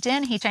he moved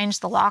in, he changed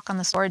the lock on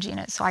the storage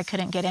unit so I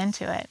couldn't get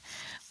into it.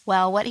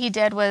 Well, what he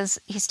did was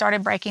he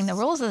started breaking the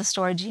rules of the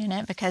storage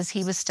unit because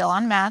he was still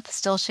on meth,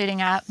 still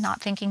shooting up,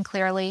 not thinking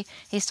clearly.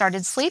 He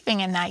started sleeping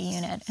in that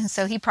unit, and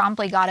so he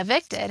promptly got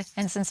evicted.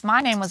 And since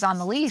my name was on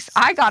the lease,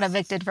 I got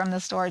evicted from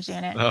the storage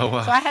unit. Oh,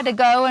 wow. So I had to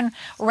go and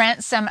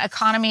rent some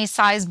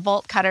economy-sized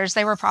bolt cutters.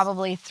 They were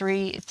probably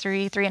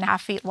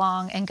 3.5 feet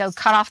long, and go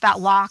cut off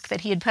that lock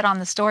that he had put on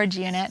the storage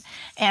unit.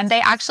 And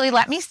they actually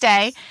let me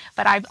stay,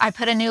 but I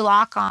put a new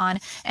lock on,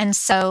 and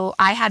so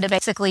I had to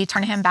basically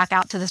turn him back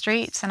out to the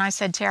streets. And I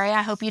said, Terry,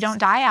 I hope you don't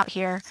die out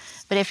here,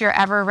 but if you're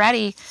ever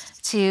ready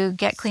to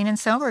get clean and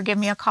sober, give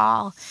me a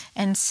call.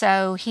 And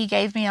so he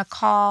gave me a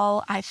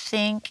call. I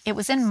think it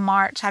was in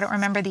March. I don't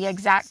remember the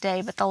exact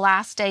day, but the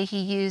last day he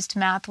used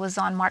meth was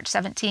on March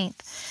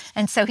 17th.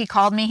 And so he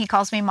called me. He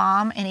calls me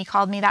Mom, and he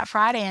called me that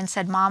Friday and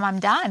said, Mom, I'm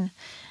done.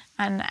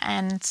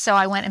 And so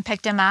I went and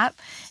picked him up,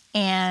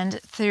 and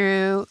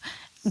through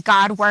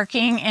God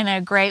working in a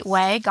great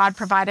way, God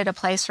provided a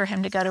place for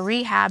him to go to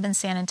rehab in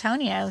San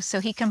Antonio. So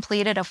he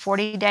completed a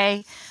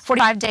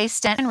 45-day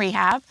stint in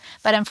rehab.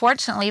 But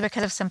unfortunately,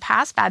 because of some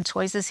past bad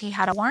choices, he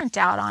had a warrant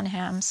out on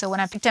him. So when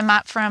I picked him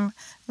up from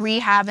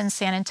rehab in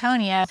San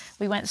Antonio,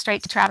 we went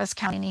straight to Travis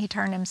County, and he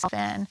turned himself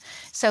in.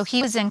 So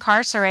he was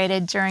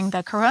incarcerated during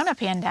the corona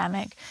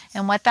pandemic.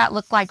 And what that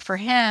looked like for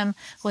him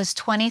was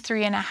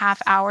 23 and a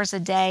half hours a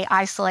day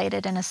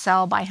isolated in a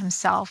cell by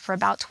himself for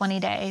about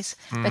 20 days.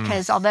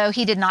 Because although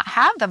he did not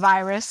have the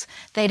virus,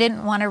 they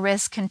didn't want to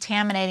risk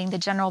contaminating the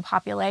general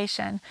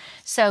population.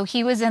 So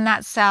he was in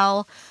that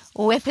cell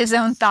with his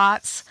own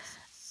thoughts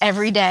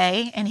every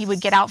day, and he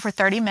would get out for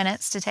 30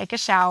 minutes to take a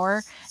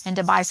shower and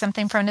to buy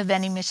something from the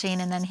vending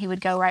machine, and then he would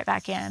go right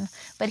back in.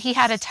 But he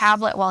had a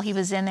tablet while he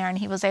was in there, and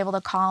he was able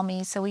to call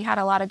me, so we had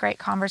a lot of great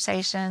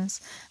conversations.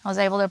 I was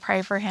able to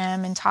pray for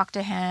him and talk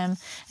to him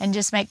and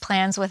just make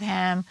plans with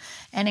him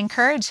and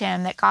encourage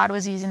him that God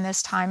was using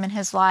this time in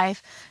his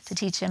life to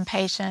teach him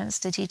patience,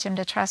 to teach him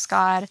to trust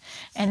God.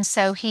 And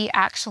so he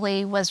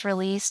actually was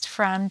released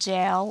from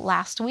jail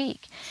last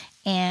week.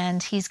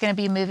 and he's going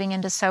to be moving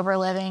into sober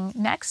living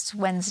next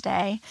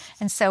Wednesday.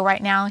 And so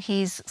right now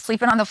he's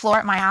sleeping on the floor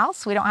at my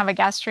house. We don't have a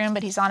guest room,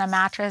 but he's on a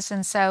mattress.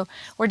 And so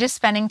we're just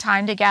spending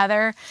time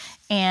together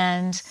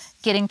and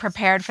getting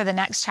prepared for the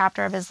next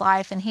chapter of his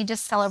life. And he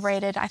just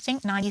celebrated, I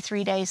think,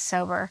 93 days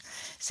sober.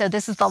 So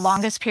this is the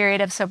longest period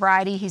of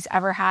sobriety he's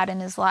ever had in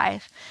his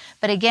life.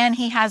 But again,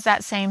 he has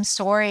that same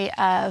story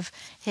of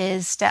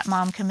his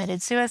stepmom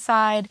committed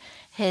suicide.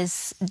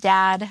 His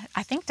dad,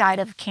 I think, died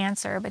of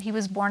cancer, but he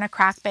was born a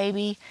crack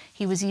baby.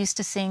 He was used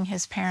to seeing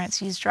his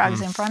parents use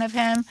drugs in front of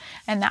him,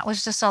 and that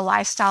was just a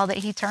lifestyle that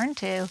he turned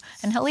to.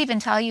 And he'll even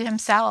tell you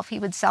himself, he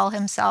would sell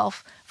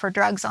himself for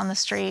drugs on the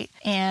street.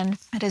 And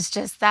it is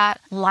just that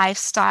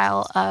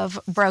lifestyle of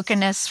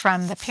brokenness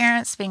from the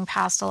parents being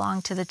passed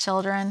along to the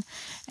children.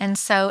 And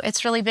so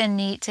it's really been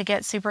neat to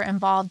get super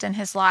involved in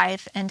his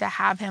life and to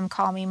have him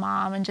call me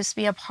mom and just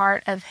be a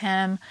part of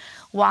him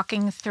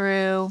walking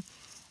through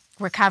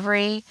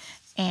recovery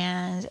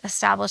and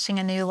establishing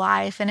a new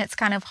life. And it's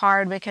kind of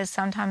hard because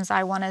sometimes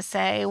I want to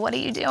say, what are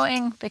you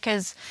doing?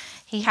 Because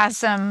he has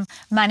some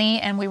money,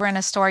 and we were in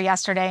a store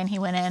yesterday and he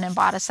went in and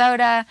bought a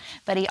soda,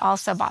 but he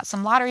also bought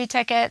some lottery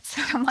tickets.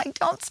 I'm like,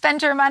 don't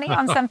spend your money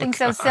on something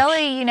so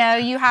silly. You know,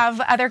 you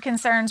have other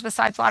concerns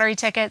besides lottery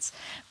tickets.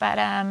 But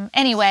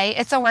anyway,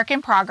 it's a work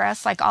in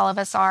progress like all of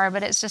us are,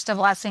 but it's just a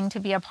blessing to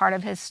be a part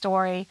of his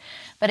story.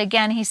 But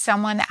again, he's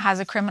someone that has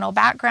a criminal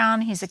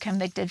background. He's a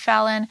convicted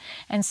felon.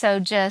 And so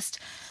just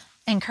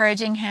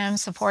encouraging him,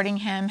 supporting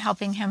him,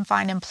 helping him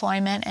find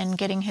employment and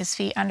getting his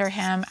feet under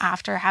him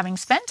after having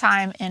spent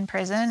time in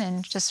prison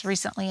and just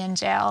recently in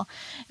jail.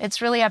 It's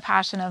really a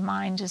passion of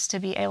mine just to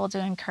be able to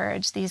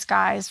encourage these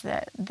guys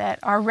that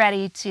are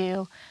ready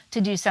to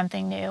do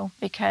something new,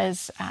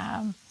 because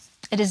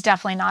it is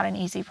definitely not an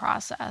easy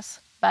process.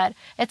 But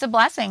it's a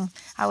blessing.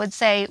 I would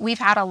say we've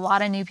had a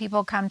lot of new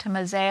people come to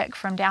Mosaic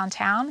from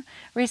downtown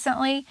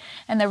recently.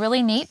 And the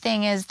really neat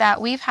thing is that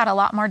we've had a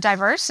lot more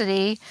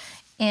diversity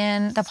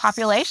in the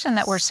population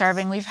that we're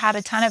serving. We've had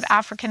a ton of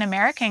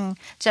African-American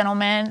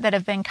gentlemen that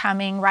have been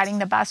coming, riding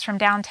the bus from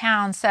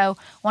downtown. So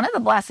one of the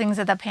blessings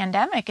of the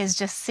pandemic is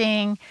just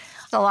seeing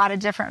a lot of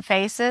different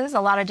faces,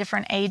 a lot of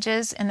different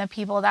ages in the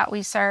people that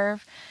we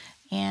serve.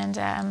 And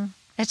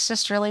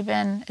it's really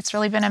been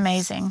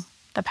amazing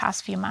the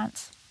past few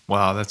months.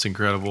 Wow, that's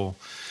incredible.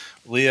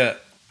 Leah,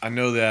 I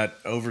know that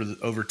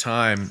over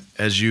time,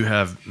 as you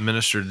have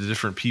ministered to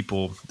different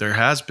people, there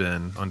has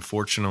been,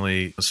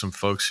 unfortunately, some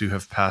folks who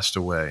have passed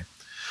away.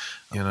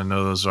 And I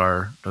know those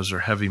are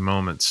heavy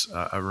moments.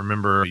 I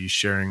remember you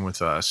sharing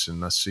with us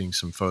and us seeing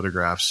some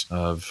photographs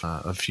of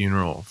a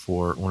funeral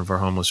for one of our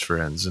homeless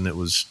friends. And it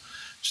was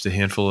just a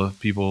handful of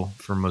people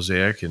from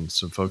Mosaic and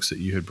some folks that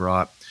you had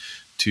brought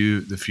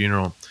to the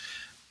funeral.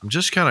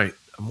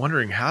 I'm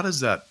wondering, how does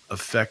that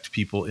affect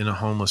people in a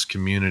homeless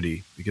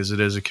community? Because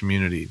it is a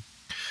community.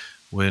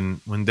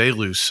 When they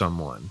lose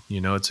someone,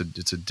 you know, it's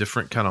a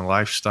different kind of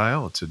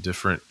lifestyle. It's a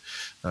different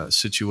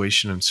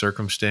situation and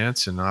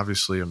circumstance. And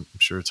obviously, I'm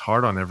sure it's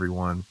hard on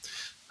everyone.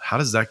 How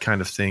does that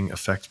kind of thing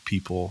affect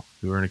people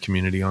who are in a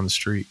community on the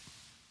street?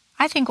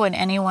 I think when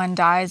anyone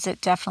dies, it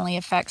definitely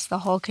affects the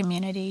whole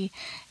community.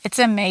 It's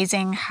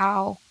amazing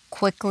how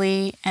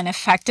quickly and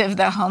effective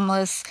the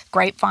homeless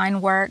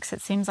grapevine works.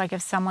 It seems like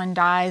if someone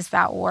dies,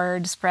 that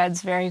word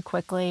spreads very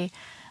quickly.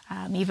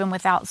 Even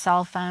without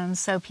cell phones.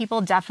 So people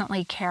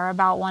definitely care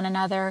about one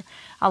another.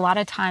 A lot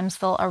of times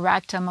they'll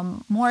erect a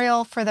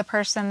memorial for the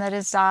person that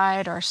has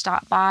died, or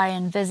stop by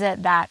and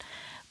visit that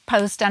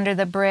post under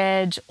the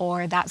bridge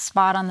or that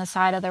spot on the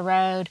side of the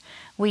road.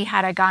 We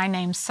had a guy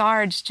named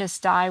Sarge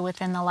just die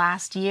within the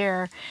last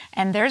year,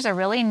 and there's a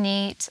really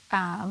neat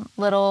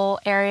little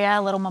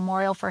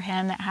memorial for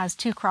him that has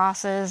 2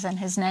 crosses and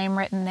his name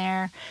written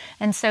there.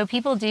 And so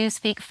people do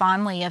speak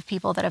fondly of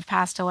people that have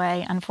passed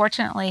away.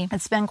 Unfortunately,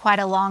 it's been quite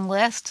a long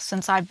list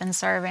since I've been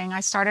serving. I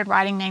started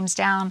writing names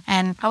down,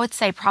 and I would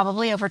say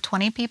probably over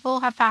 20 people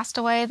have passed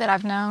away that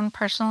I've known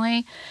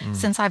personally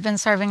since I've been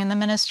serving in the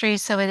ministry,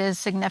 so it is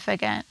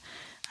significant.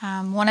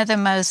 One of the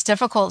most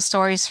difficult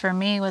stories for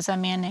me was a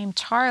man named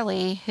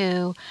Charlie,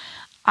 who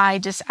I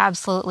just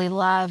absolutely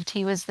loved.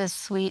 He was this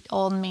sweet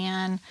old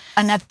man,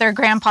 another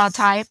grandpa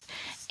type,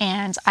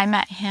 and I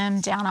met him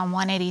down on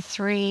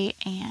 183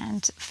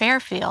 and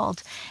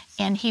Fairfield,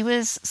 and he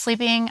was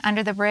sleeping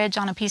under the bridge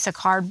on a piece of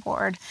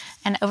cardboard.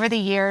 And over the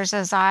years,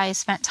 as I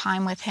spent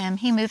time with him,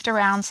 he moved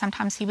around.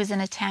 Sometimes he was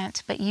in a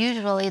tent, but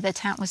usually the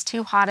tent was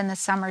too hot in the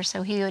summer,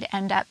 so he would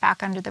end up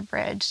back under the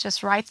bridge,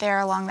 just right there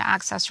along the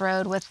access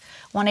road with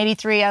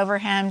 183 over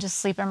him, just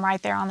sleeping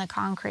right there on the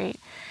concrete.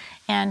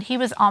 And he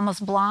was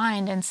almost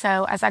blind. And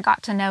so as I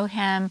got to know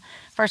him,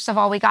 first of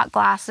all, we got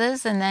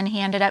glasses, and then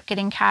he ended up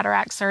getting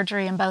cataract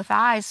surgery in both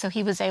eyes, so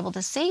he was able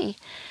to see.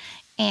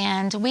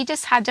 And we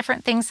just had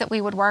different things that we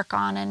would work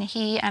on, and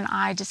he and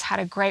I just had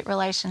a great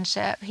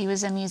relationship. He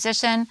was a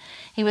musician.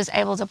 He was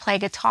able to play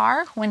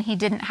guitar when he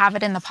didn't have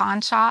it in the pawn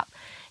shop.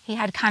 He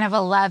had kind of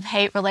a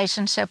love-hate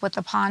relationship with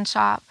the pawn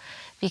shop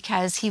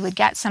because he would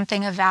get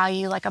something of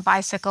value like a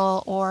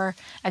bicycle or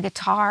a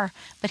guitar,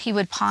 but he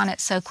would pawn it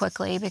so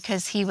quickly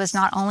because he was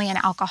not only an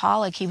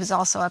alcoholic, he was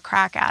also a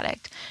crack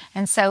addict.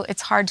 And so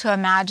it's hard to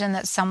imagine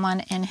that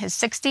someone in his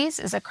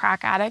 60s is a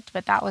crack addict,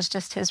 but that was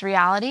just his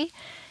reality.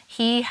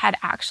 He had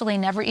actually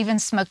never even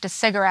smoked a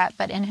cigarette,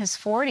 but in his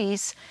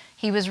 40s,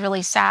 he was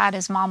really sad.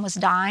 His mom was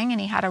dying, and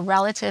he had a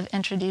relative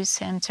introduce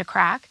him to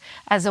crack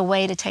as a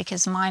way to take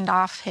his mind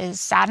off his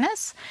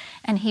sadness.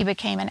 And he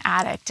became an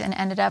addict and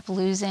ended up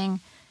losing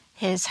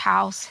his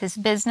house, his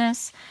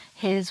business,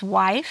 his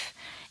wife.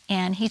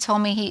 And he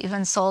told me he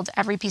even sold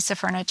every piece of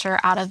furniture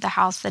out of the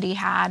house that he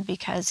had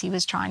because he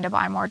was trying to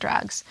buy more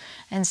drugs.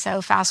 And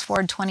so fast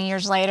forward 20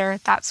 years later,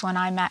 that's when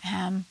I met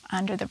him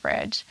under the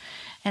bridge.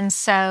 And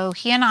so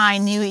he and I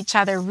knew each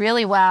other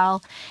really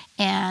well,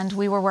 and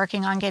we were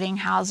working on getting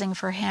housing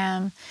for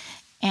him.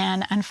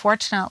 And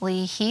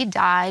unfortunately, he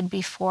died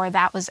before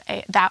that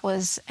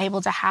was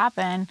able to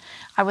happen.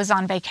 I was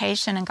on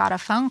vacation and got a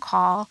phone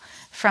call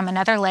from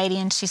another lady,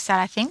 and she said,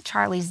 "I think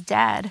Charlie's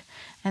dead."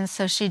 And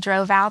so she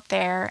drove out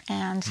there,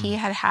 and he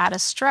had had a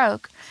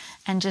stroke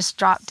and just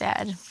dropped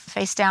dead,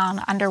 face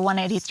down under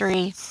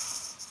 183.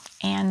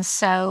 And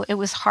so it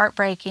was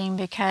heartbreaking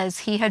because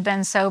he had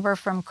been sober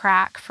from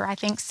crack for, I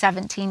think,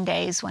 17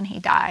 days when he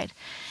died.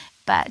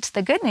 But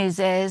the good news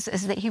is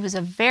that he was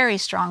a very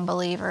strong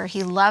believer.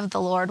 He loved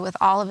the Lord with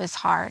all of his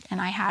heart, and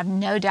I have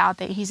no doubt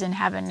that he's in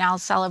heaven now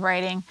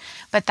celebrating.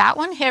 But that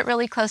one hit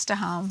really close to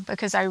home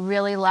because I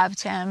really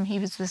loved him. He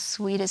was the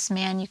sweetest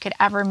man you could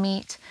ever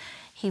meet.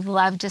 He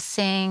loved to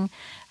sing.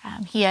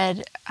 He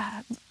had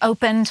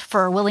opened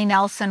for Willie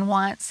Nelson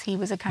once. He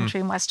was a country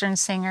and western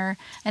singer,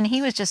 and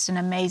he was just an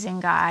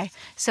amazing guy.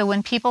 So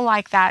when people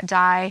like that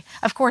die,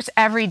 of course,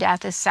 every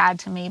death is sad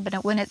to me,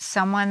 but when it's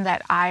someone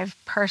that I've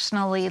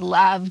personally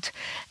loved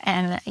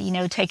and,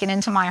 taken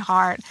into my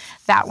heart,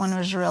 that one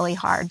was really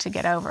hard to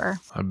get over.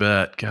 I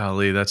bet.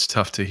 Golly, that's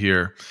tough to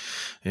hear.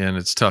 And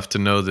it's tough to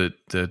know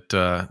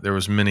that there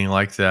was many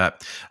like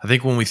that. I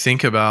think when we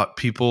think about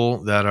people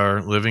that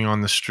are living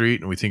on the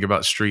street and we think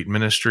about street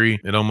ministry,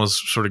 it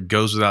almost sort of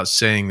goes without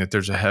saying that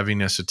there's a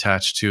heaviness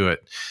attached to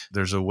it.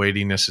 There's a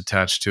weightiness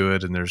attached to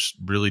it, and there's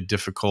really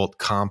difficult,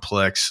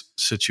 complex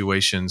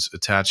situations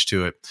attached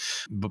to it.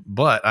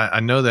 But I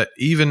know that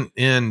even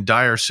in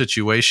dire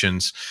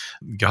situations,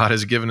 God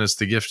has given us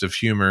the gift of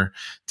humor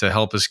to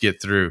help us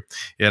get through.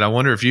 And I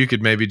wonder if you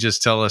could maybe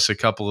just tell us a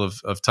couple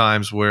of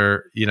times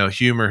where,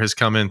 humor has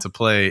come into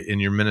play in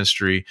your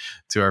ministry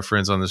to our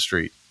friends on the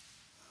street.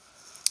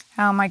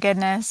 Oh my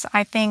goodness.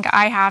 I think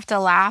I have to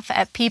laugh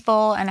at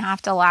people and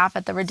have to laugh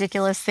at the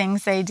ridiculous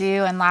things they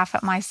do and laugh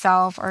at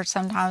myself, or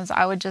sometimes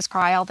I would just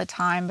cry all the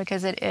time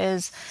because it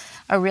is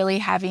a really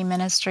heavy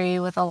ministry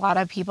with a lot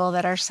of people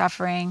that are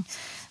suffering.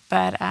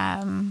 But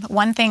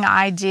one thing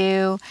I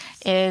do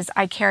is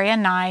I carry a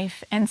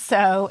knife, and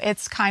so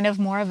it's kind of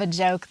more of a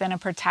joke than a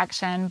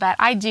protection. But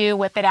I do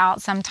whip it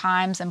out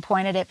sometimes and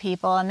point it at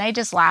people, and they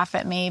just laugh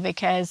at me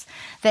because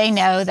they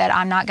know that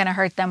I'm not going to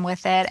hurt them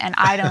with it, and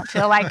I don't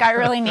feel like I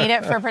really need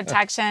it for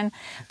protection.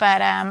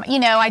 But,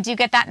 I do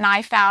get that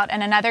knife out.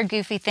 And another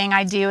goofy thing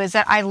I do is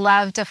that I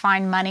love to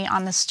find money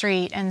on the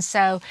street. And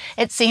so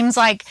it seems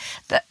like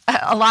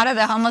a lot of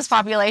the homeless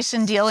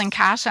population deal in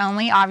cash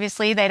only.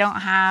 Obviously, they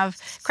don't have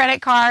credit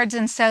cards,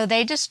 and so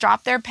they just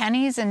drop their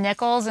pennies and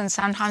nickels, and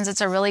sometimes it's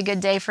a really good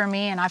day for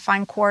me and I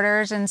find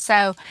quarters. And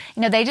so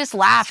they just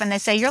laugh and they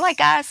say, "You're like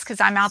us,"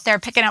 because I'm out there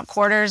picking up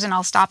quarters, and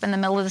I'll stop in the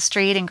middle of the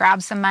street and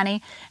grab some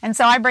money. And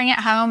so I bring it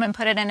home and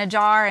put it in a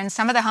jar, and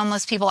some of the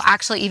homeless people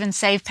actually even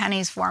save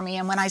pennies for me,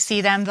 and when I see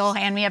them, they'll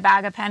hand me a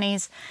bag of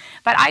pennies.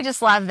 But I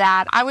just love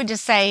that. I would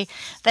just say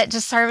that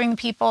just serving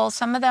people,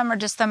 some of them are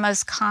just the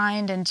most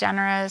kind and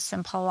generous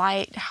and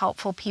polite,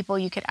 helpful people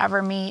you could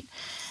ever meet.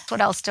 What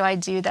else do I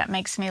do that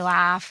makes me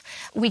laugh?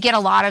 We get a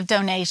lot of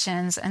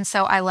donations, and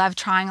so I love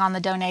trying on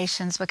the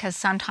donations because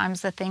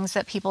sometimes the things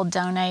that people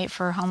donate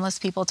for homeless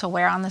people to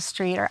wear on the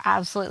street are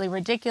absolutely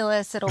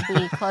ridiculous. It'll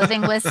be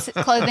clothing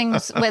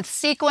with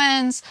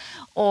sequins,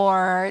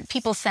 or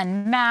people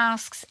send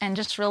masks and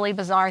just really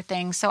bizarre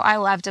things. So I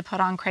love to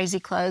put on crazy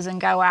clothes and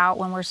go out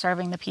when we're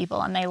serving the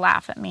people, and they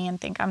laugh at me and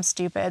think I'm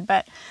stupid,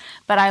 but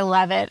I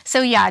love it.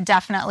 So yeah,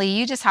 definitely.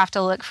 You just have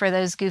to look for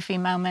those goofy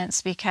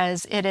moments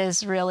because it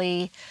is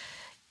really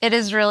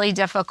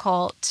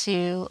difficult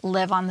to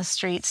live on the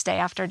streets day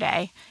after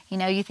day.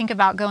 You think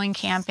about going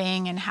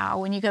camping and how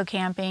when you go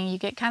camping, you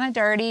get kind of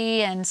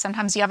dirty, and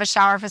sometimes you have a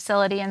shower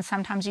facility and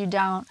sometimes you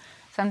don't.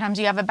 Sometimes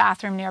you have a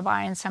bathroom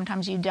nearby and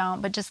sometimes you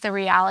don't. But just the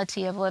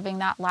reality of living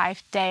that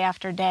life day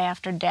after day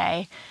after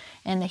day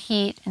in the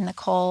heat, in the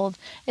cold,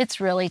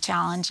 it's really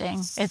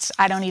challenging.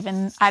 I don't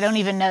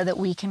even know that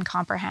we can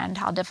comprehend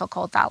how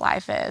difficult that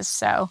life is.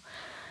 So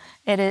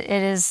it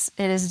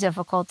is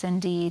difficult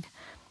indeed.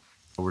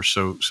 We're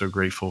so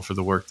grateful for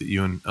the work that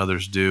you and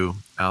others do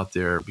out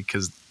there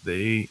because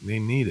they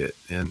need it,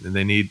 and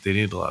they need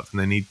love, and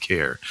they need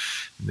care,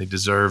 and they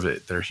deserve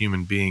it. They're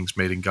human beings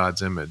made in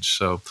God's image.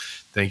 So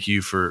thank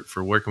you for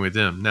working with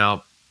them.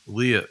 Now,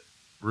 Leah,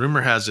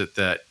 rumor has it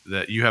that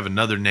you have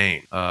another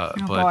name. Oh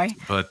boy.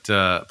 But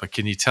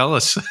can you tell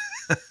us?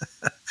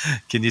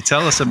 Can you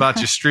tell us about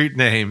your street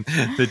name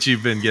that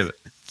you've been given?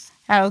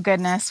 Oh,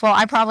 goodness. Well,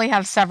 I probably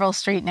have several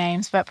street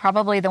names, but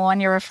probably the one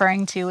you're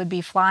referring to would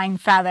be Flying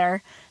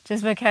Feather,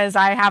 just because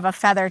I have a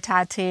feather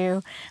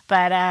tattoo.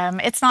 But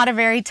it's not a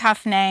very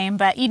tough name.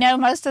 But,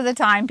 most of the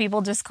time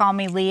people just call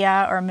me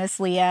Leah or Miss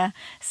Leah.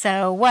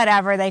 So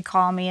whatever they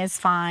call me is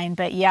fine.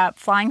 But, yep,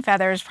 Flying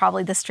Feather is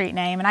probably the street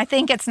name. And I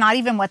think it's not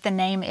even what the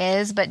name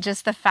is, but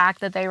just the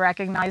fact that they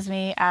recognize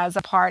me as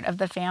a part of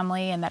the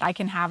family and that I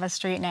can have a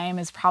street name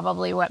is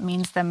probably what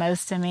means the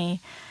most to me.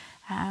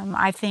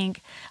 I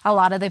think a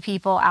lot of the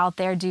people out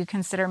there do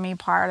consider me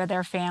part of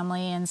their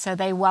family, and so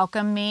they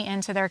welcome me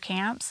into their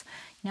camps.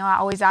 I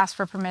always ask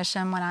for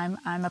permission when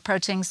I'm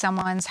approaching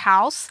someone's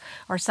house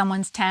or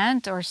someone's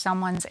tent or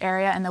someone's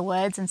area in the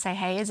woods and say,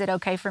 hey, is it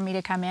okay for me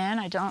to come in?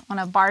 I don't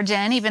want to barge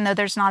in, even though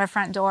there's not a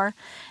front door,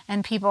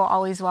 and people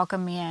always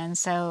welcome me in.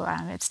 So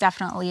it's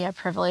definitely a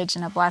privilege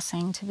and a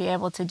blessing to be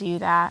able to do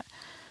that.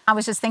 I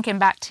was just thinking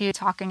back to you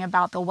talking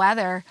about the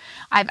weather.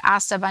 I've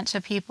asked a bunch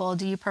of people,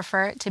 do you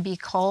prefer it to be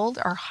cold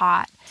or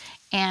hot?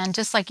 And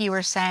just like you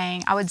were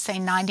saying, I would say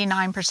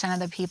 99% of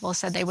the people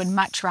said they would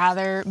much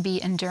rather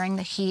be enduring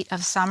the heat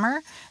of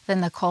summer than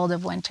the cold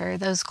of winter.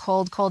 Those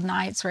cold, cold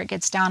nights where it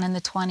gets down in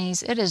the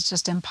 20s, it is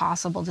just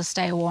impossible to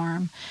stay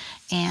warm.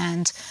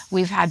 And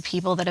we've had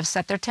people that have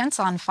set their tents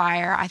on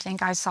fire. I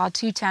think I saw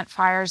 2 tent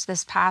fires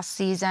this past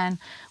season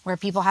where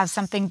people have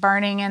something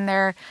burning in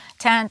their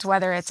tent,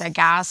 whether it's a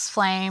gas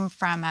flame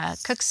from a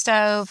cook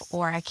stove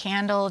or a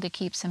candle to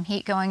keep some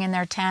heat going in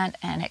their tent,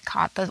 and it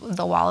caught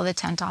the wall of the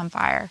tent on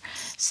fire.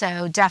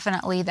 So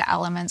definitely the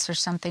elements are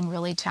something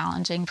really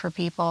challenging for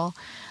people.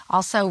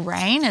 Also,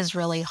 rain is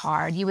really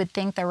hard. You would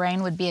think the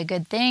rain would be a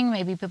good thing.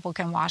 Maybe people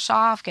can wash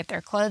off, get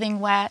their clothing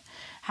wet.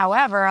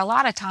 However, a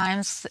lot of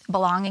times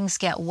belongings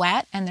get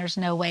wet and there's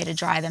no way to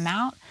dry them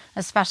out,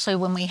 especially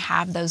when we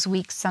have those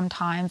weeks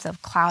sometimes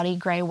of cloudy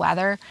gray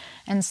weather.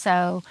 And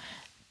so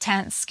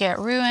tents get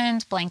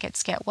ruined,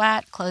 blankets get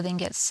wet, clothing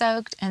gets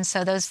soaked, and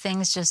so those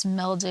things just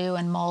mildew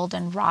and mold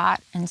and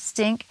rot and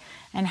stink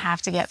and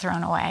have to get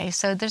thrown away.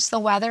 So the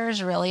weather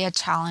is really a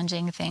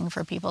challenging thing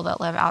for people that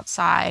live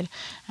outside,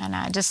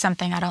 and just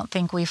something I don't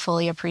think we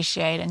fully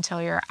appreciate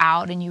until you're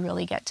out and you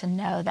really get to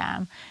know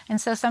them. And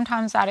so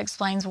sometimes that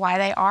explains why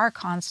they are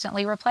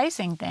constantly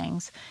replacing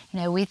things.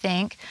 We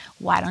think,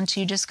 why don't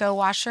you just go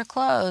wash your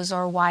clothes,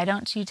 or why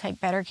don't you take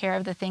better care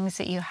of the things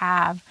that you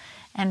have?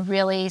 And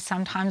really,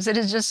 sometimes it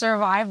is just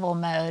survival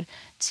mode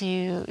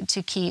to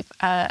keep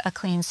a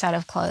clean set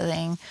of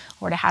clothing,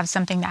 or to have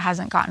something that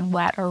hasn't gotten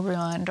wet or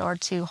ruined, or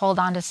to hold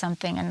on to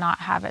something and not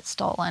have it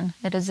stolen.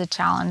 It is a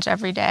challenge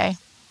every day.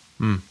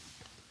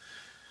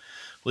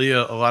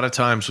 Leah, a lot of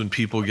times when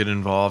people get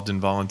involved in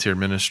volunteer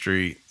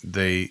ministry,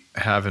 they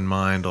have in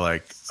mind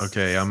like,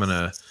 okay, I'm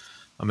gonna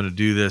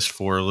do this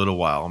for a little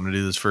while. I'm gonna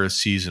do this for a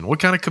season. What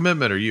kind of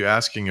commitment are you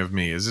asking of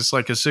me? Is this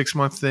like a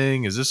 6-month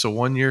thing? Is this a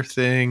 1-year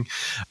thing?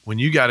 When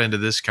you got into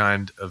this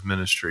kind of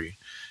ministry,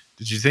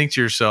 did you think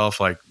to yourself,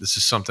 like, this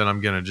is something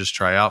I'm going to just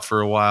try out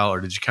for a while?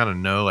 Or did you kind of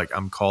know, like,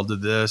 I'm called to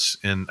this?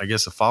 And I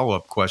guess the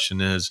follow-up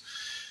question is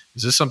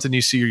this something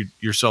you see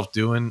yourself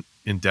doing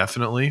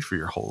indefinitely for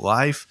your whole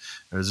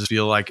life? Or does this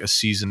feel like a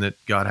season that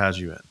God has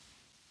you in?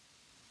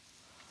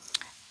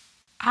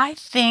 I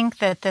think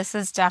that this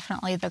is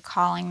definitely the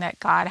calling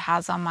that God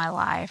has on my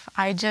life.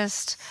 I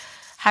just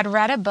had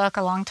read a book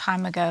a long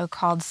time ago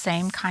called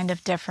Same Kind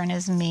of Different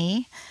as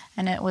Me.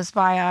 And it was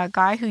by a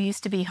guy who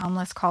used to be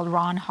homeless called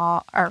Ron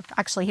Hall, or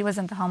actually he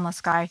wasn't the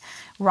homeless guy,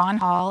 Ron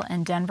Hall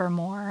and Denver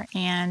Moore.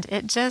 And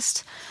it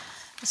just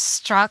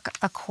struck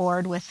a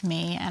chord with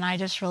me, and I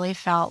just really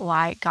felt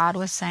like God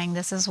was saying,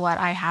 this is what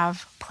I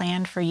have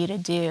planned for you to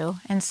do.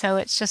 And so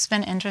it's just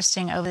been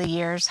interesting over the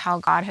years how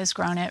God has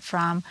grown it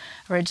from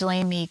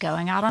originally me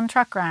going out on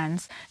truck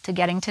runs to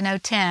getting to know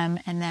Tim.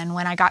 And then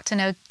when I got to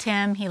know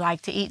Tim, he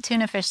liked to eat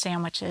tuna fish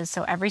sandwiches.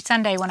 So every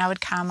Sunday when I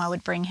would come, I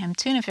would bring him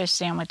tuna fish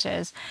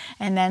sandwiches.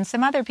 And then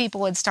some other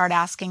people would start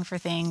asking for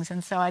things.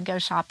 And so I'd go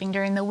shopping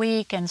during the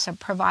week and so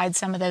provide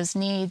some of those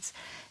needs,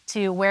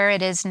 to where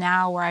it is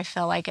now, where I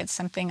feel like it's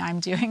something I'm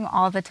doing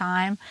all the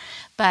time.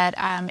 But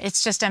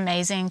it's just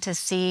amazing to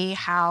see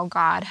how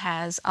God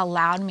has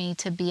allowed me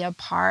to be a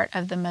part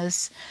of the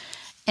most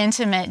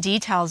intimate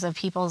details of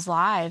people's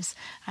lives.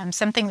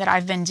 Something that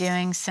I've been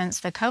doing since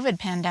the COVID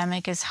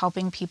pandemic is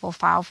helping people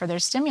file for their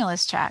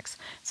stimulus checks.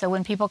 So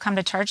when people come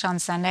to church on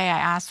Sunday, I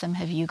ask them,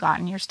 have you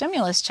gotten your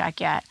stimulus check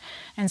yet?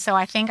 And so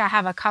I think I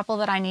have a couple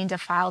that I need to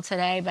file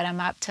today, but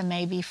I'm up to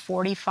maybe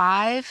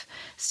 45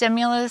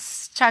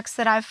 stimulus checks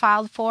that I've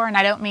filed for. And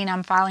I don't mean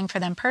I'm filing for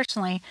them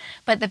personally,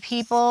 but the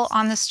people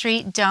on the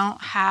street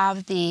don't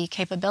have the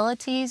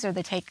capabilities or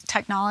the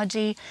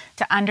technology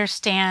to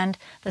understand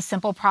the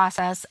simple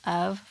process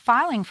of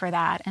filing for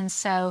that. And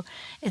so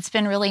it's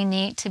been really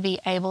neat to be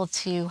able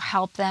to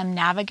help them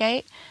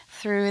navigate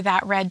through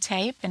that red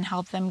tape and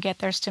help them get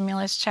their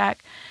stimulus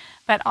check,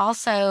 but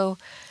also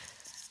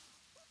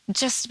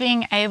just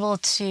being able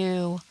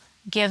to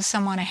give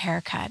someone a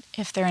haircut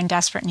if they're in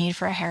desperate need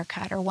for a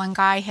haircut. Or one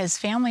guy, his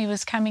family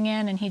was coming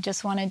in and he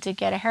just wanted to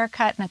get a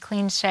haircut and a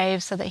clean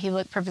shave so that he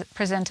looked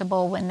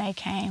presentable when they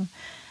came.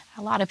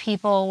 A lot of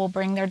people will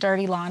bring their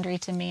dirty laundry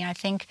to me. I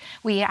think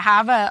we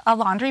have a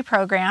laundry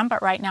program,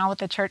 but right now with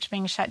the church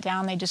being shut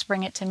down, they just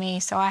bring it to me.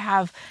 So I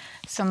have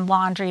some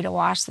laundry to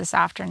wash this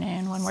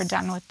afternoon when we're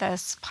done with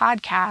this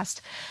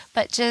podcast.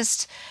 But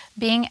just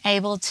being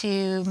able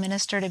to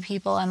minister to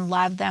people and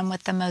love them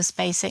with the most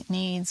basic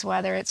needs,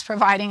 whether it's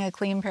providing a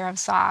clean pair of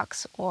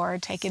socks or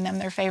taking them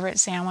their favorite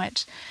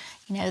sandwich,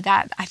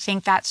 that I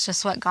think that's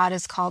just what God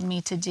has called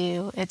me to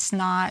do. It's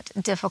not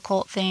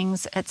difficult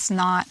things. It's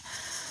not,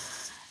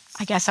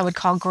 I guess I would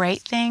call,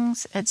 great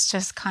things. It's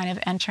just kind of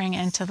entering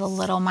into the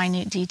little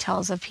minute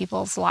details of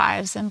people's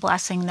lives and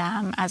blessing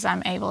them as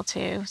I'm able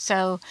to.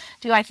 So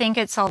do I think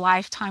it's a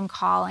lifetime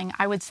calling?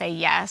 I would say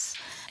yes.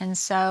 And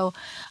so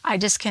I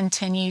just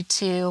continue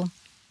to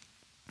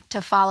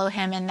follow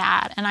him in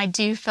that. And I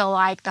do feel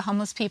like the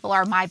homeless people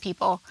are my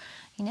people.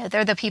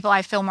 They're the people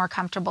I feel more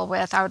comfortable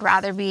with. I would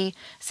rather be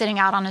sitting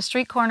out on a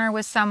street corner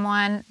with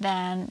someone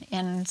than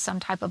in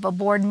some type of a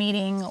board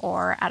meeting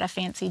or at a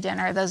fancy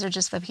dinner. Those are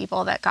just the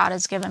people that God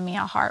has given me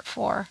a heart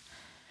for.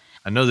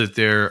 I know that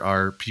there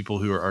are people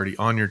who are already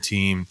on your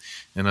team,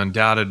 and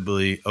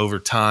undoubtedly over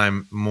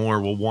time, more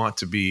will want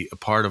to be a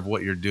part of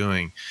what you're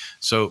doing.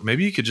 So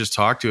maybe you could just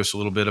talk to us a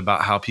little bit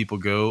about how people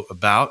go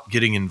about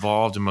getting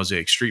involved in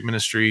Mosaic Street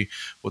Ministry,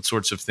 what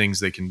sorts of things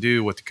they can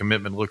do, what the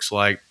commitment looks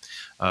like.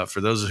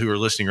 For those who are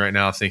listening right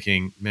now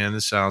thinking, man,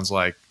 this sounds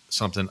like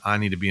something I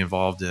need to be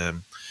involved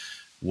in,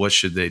 what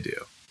should they do?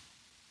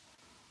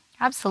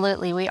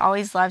 Absolutely. We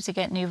always love to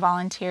get new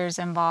volunteers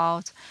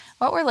involved.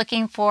 What we're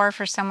looking for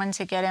someone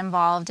to get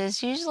involved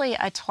is usually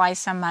a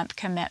twice-a-month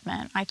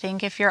commitment. I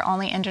think if you're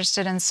only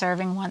interested in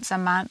serving once a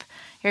month,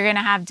 you're going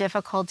to have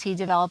difficulty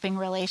developing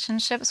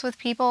relationships with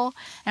people,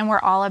 and we're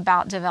all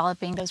about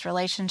developing those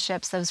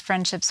relationships, those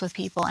friendships with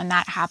people, and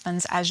that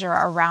happens as you're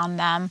around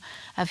them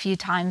a few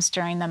times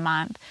during the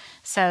month.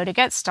 So to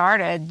get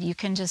started, you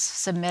can just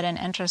submit an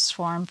interest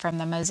form from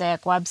the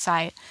Mosaic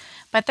website.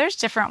 But there's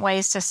different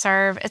ways to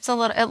serve. It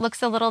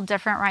looks a little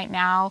different right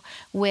now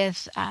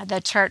with the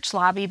church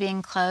lobby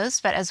being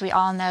closed, but as we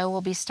all know,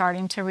 we'll be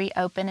starting to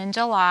reopen in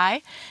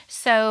July.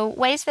 So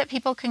ways that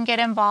people can get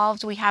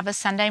involved: we have a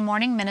Sunday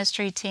morning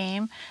ministry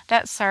team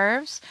that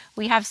serves.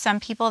 We have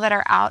some people that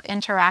are out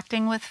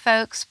interacting with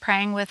folks,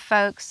 praying with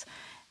folks,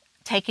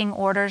 taking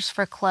orders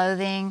for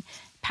clothing,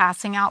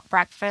 passing out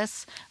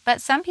breakfast. But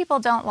some people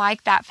don't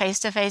like that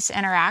face-to-face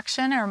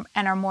interaction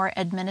and are more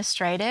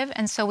administrative.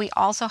 And so we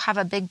also have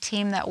a big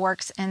team that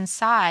works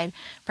inside,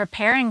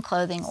 preparing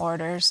clothing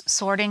orders,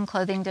 sorting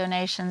clothing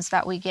donations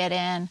that we get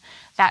in,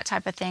 that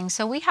type of thing.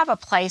 So we have a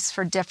place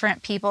for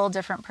different people,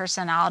 different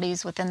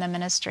personalities within the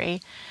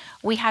ministry.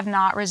 We have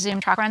not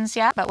resumed truck runs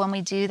yet, but when we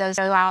do, those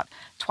go out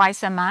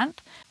twice a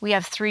month. We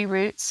have 3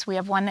 routes. We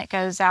have one that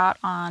goes out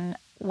on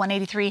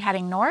 183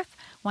 heading north,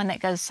 one that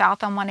goes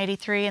south on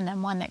 183, and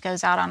then one that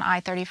goes out on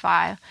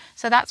I-35.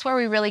 So that's where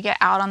we really get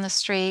out on the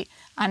street,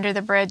 under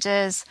the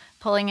bridges,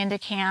 pulling into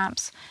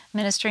camps,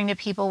 ministering to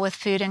people with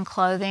food and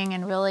clothing,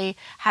 and really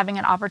having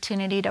an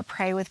opportunity to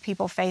pray with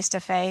people face to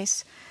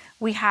face.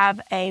 We have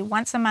a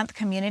once-a-month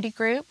community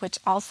group, which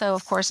also,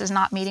 of course, is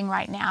not meeting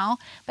right now,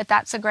 but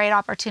that's a great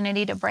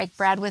opportunity to break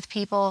bread with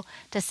people,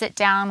 to sit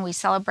down. We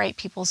celebrate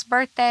people's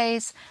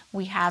birthdays.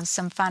 We have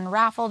some fun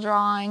raffle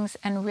drawings,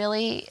 and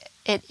really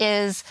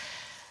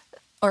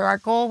our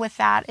goal with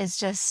that is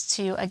just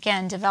to,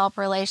 again, develop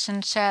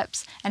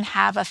relationships and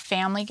have a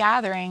family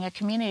gathering, a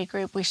community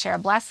group. We share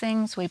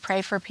blessings, we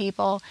pray for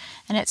people,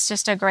 and it's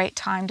just a great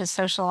time to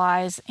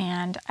socialize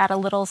and at a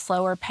little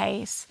slower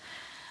pace.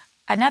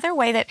 Another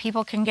way that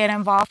people can get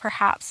involved,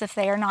 perhaps if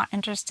they are not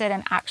interested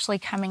in actually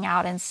coming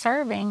out and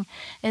serving,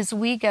 is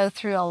we go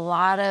through a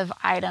lot of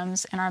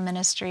items in our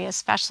ministry,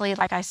 especially,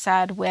 like I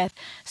said, with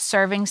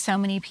serving so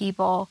many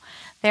people.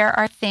 There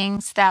are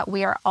things that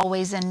we are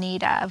always in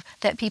need of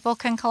that people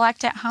can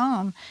collect at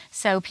home.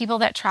 So people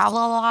that travel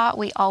a lot,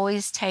 we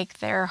always take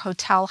their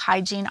hotel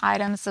hygiene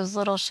items, those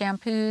little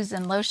shampoos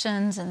and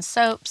lotions and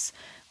soaps.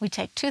 We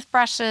take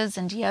toothbrushes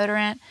and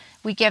deodorant.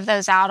 We give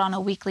those out on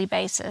a weekly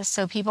basis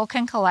so people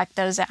can collect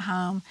those at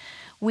home.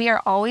 We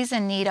are always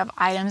in need of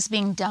items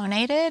being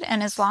donated,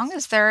 and as long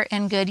as they're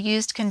in good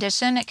used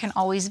condition, it can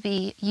always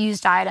be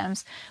used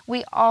items.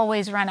 We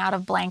always run out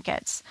of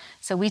blankets.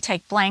 So we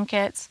take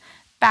blankets,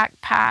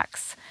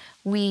 backpacks.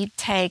 We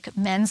take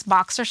men's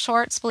boxer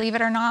shorts, believe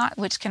it or not,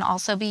 which can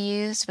also be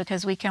used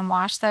because we can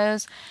wash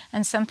those.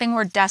 And something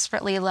we're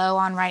desperately low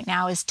on right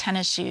now is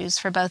tennis shoes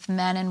for both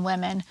men and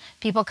women.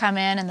 People come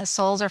in and the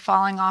soles are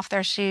falling off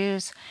their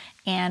shoes,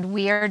 and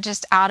we are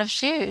just out of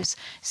shoes.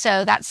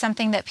 So that's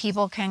something that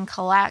people can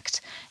collect.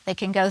 They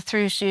can go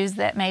through shoes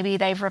that maybe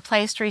they've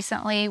replaced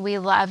recently. We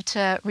love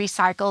to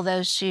recycle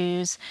those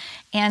shoes.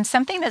 And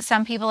something that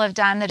some people have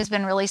done that has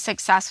been really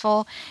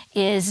successful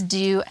is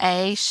do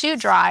a shoe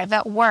drive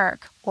at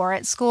work or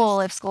at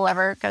school, if school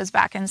ever goes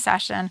back in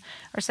session.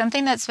 Or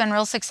something that's been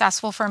real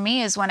successful for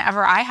me is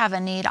whenever I have a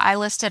need, I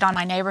list it on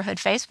my neighborhood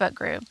Facebook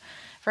group.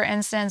 For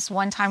instance,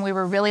 one time we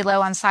were really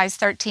low on size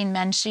 13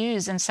 men's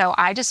shoes, and so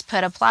I just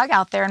put a plug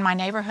out there in my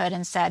neighborhood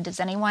and said,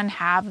 does anyone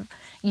have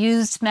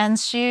used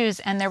men's shoes?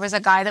 And there was a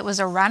guy that was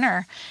a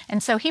runner,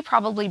 and so he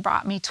probably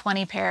brought me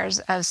 20 pairs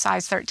of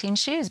size 13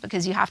 shoes,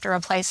 because you have to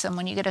replace them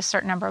when you get a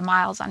certain number of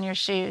miles on your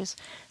shoes.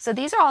 So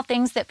these are all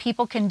things that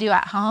people can do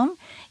at home,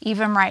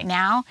 even right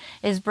now,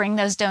 is bring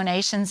those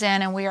donations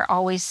in, and we are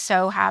always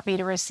so happy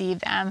to receive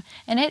them.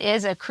 And it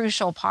is a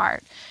crucial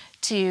part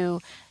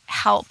to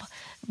help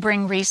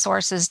bring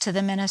resources to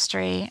the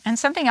ministry. And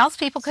something else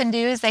people can do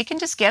is they can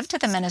just give to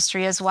the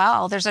ministry as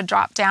well. There's a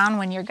drop down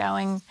when you're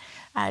going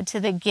to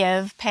the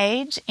Give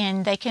page,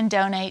 and they can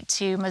donate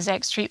to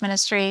Mosaic Street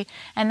Ministry,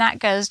 and that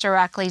goes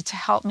directly to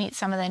help meet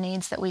some of the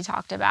needs that we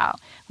talked about.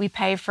 We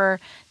pay for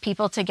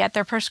people to get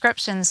their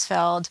prescriptions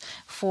filled,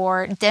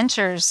 for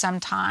dentures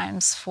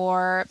sometimes,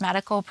 for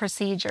medical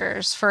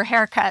procedures, for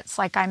haircuts,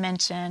 like I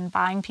mentioned,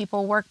 buying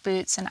people work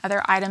boots and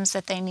other items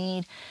that they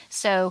need.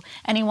 So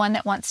anyone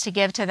that wants to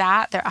give to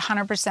that,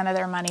 100% of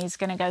their money is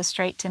going to go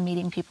straight to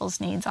meeting people's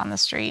needs on the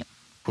street.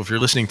 Well, if you're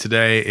listening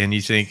today and you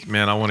think,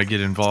 man, I want to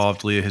get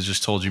involved, Leah has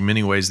just told you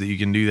many ways that you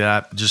can do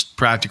that. Just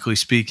practically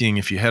speaking,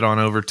 if you head on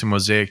over to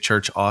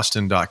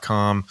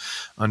mosaicchurchaustin.com,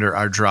 under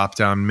our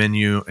drop-down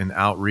menu and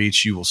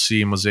outreach, you will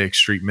see Mosaic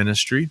Street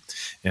Ministry.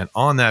 And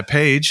on that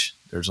page,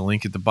 there's a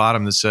link at the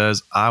bottom that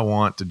says, I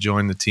want to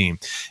join the team.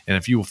 And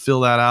if you will fill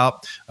that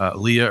out,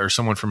 Leah or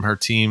someone from her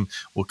team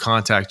will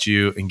contact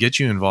you and get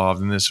you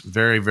involved in this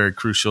very, very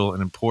crucial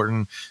and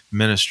important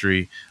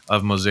ministry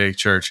of Mosaic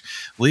Church.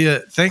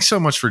 Leah, thanks so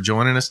much for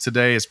joining us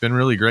today. It's been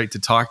really great to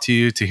talk to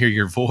you, to hear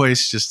your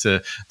voice, just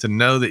to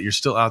know that you're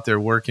still out there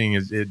working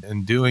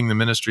and doing the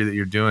ministry that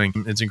you're doing.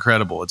 It's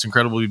incredible. It's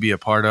incredible to be a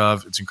part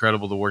of. It's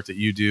incredible the work that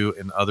you do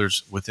and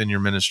others within your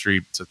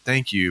ministry. So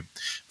thank you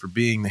for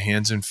being the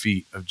hands and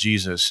feet of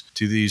Jesus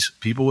to these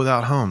people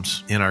without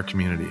homes in our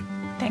community.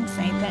 Thanks,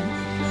 Nathan.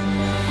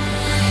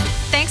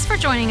 Thanks for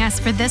joining us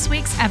for this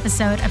week's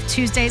episode of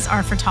Tuesdays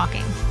Are for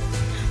Talking.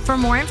 For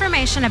more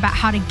information about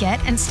how to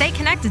get and stay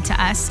connected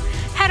to us,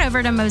 head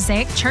over to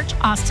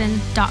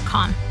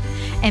mosaicchurchaustin.com.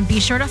 And be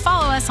sure to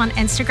follow us on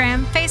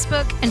Instagram,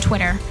 Facebook, and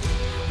Twitter.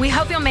 We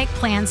hope you'll make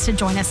plans to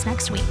join us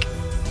next week.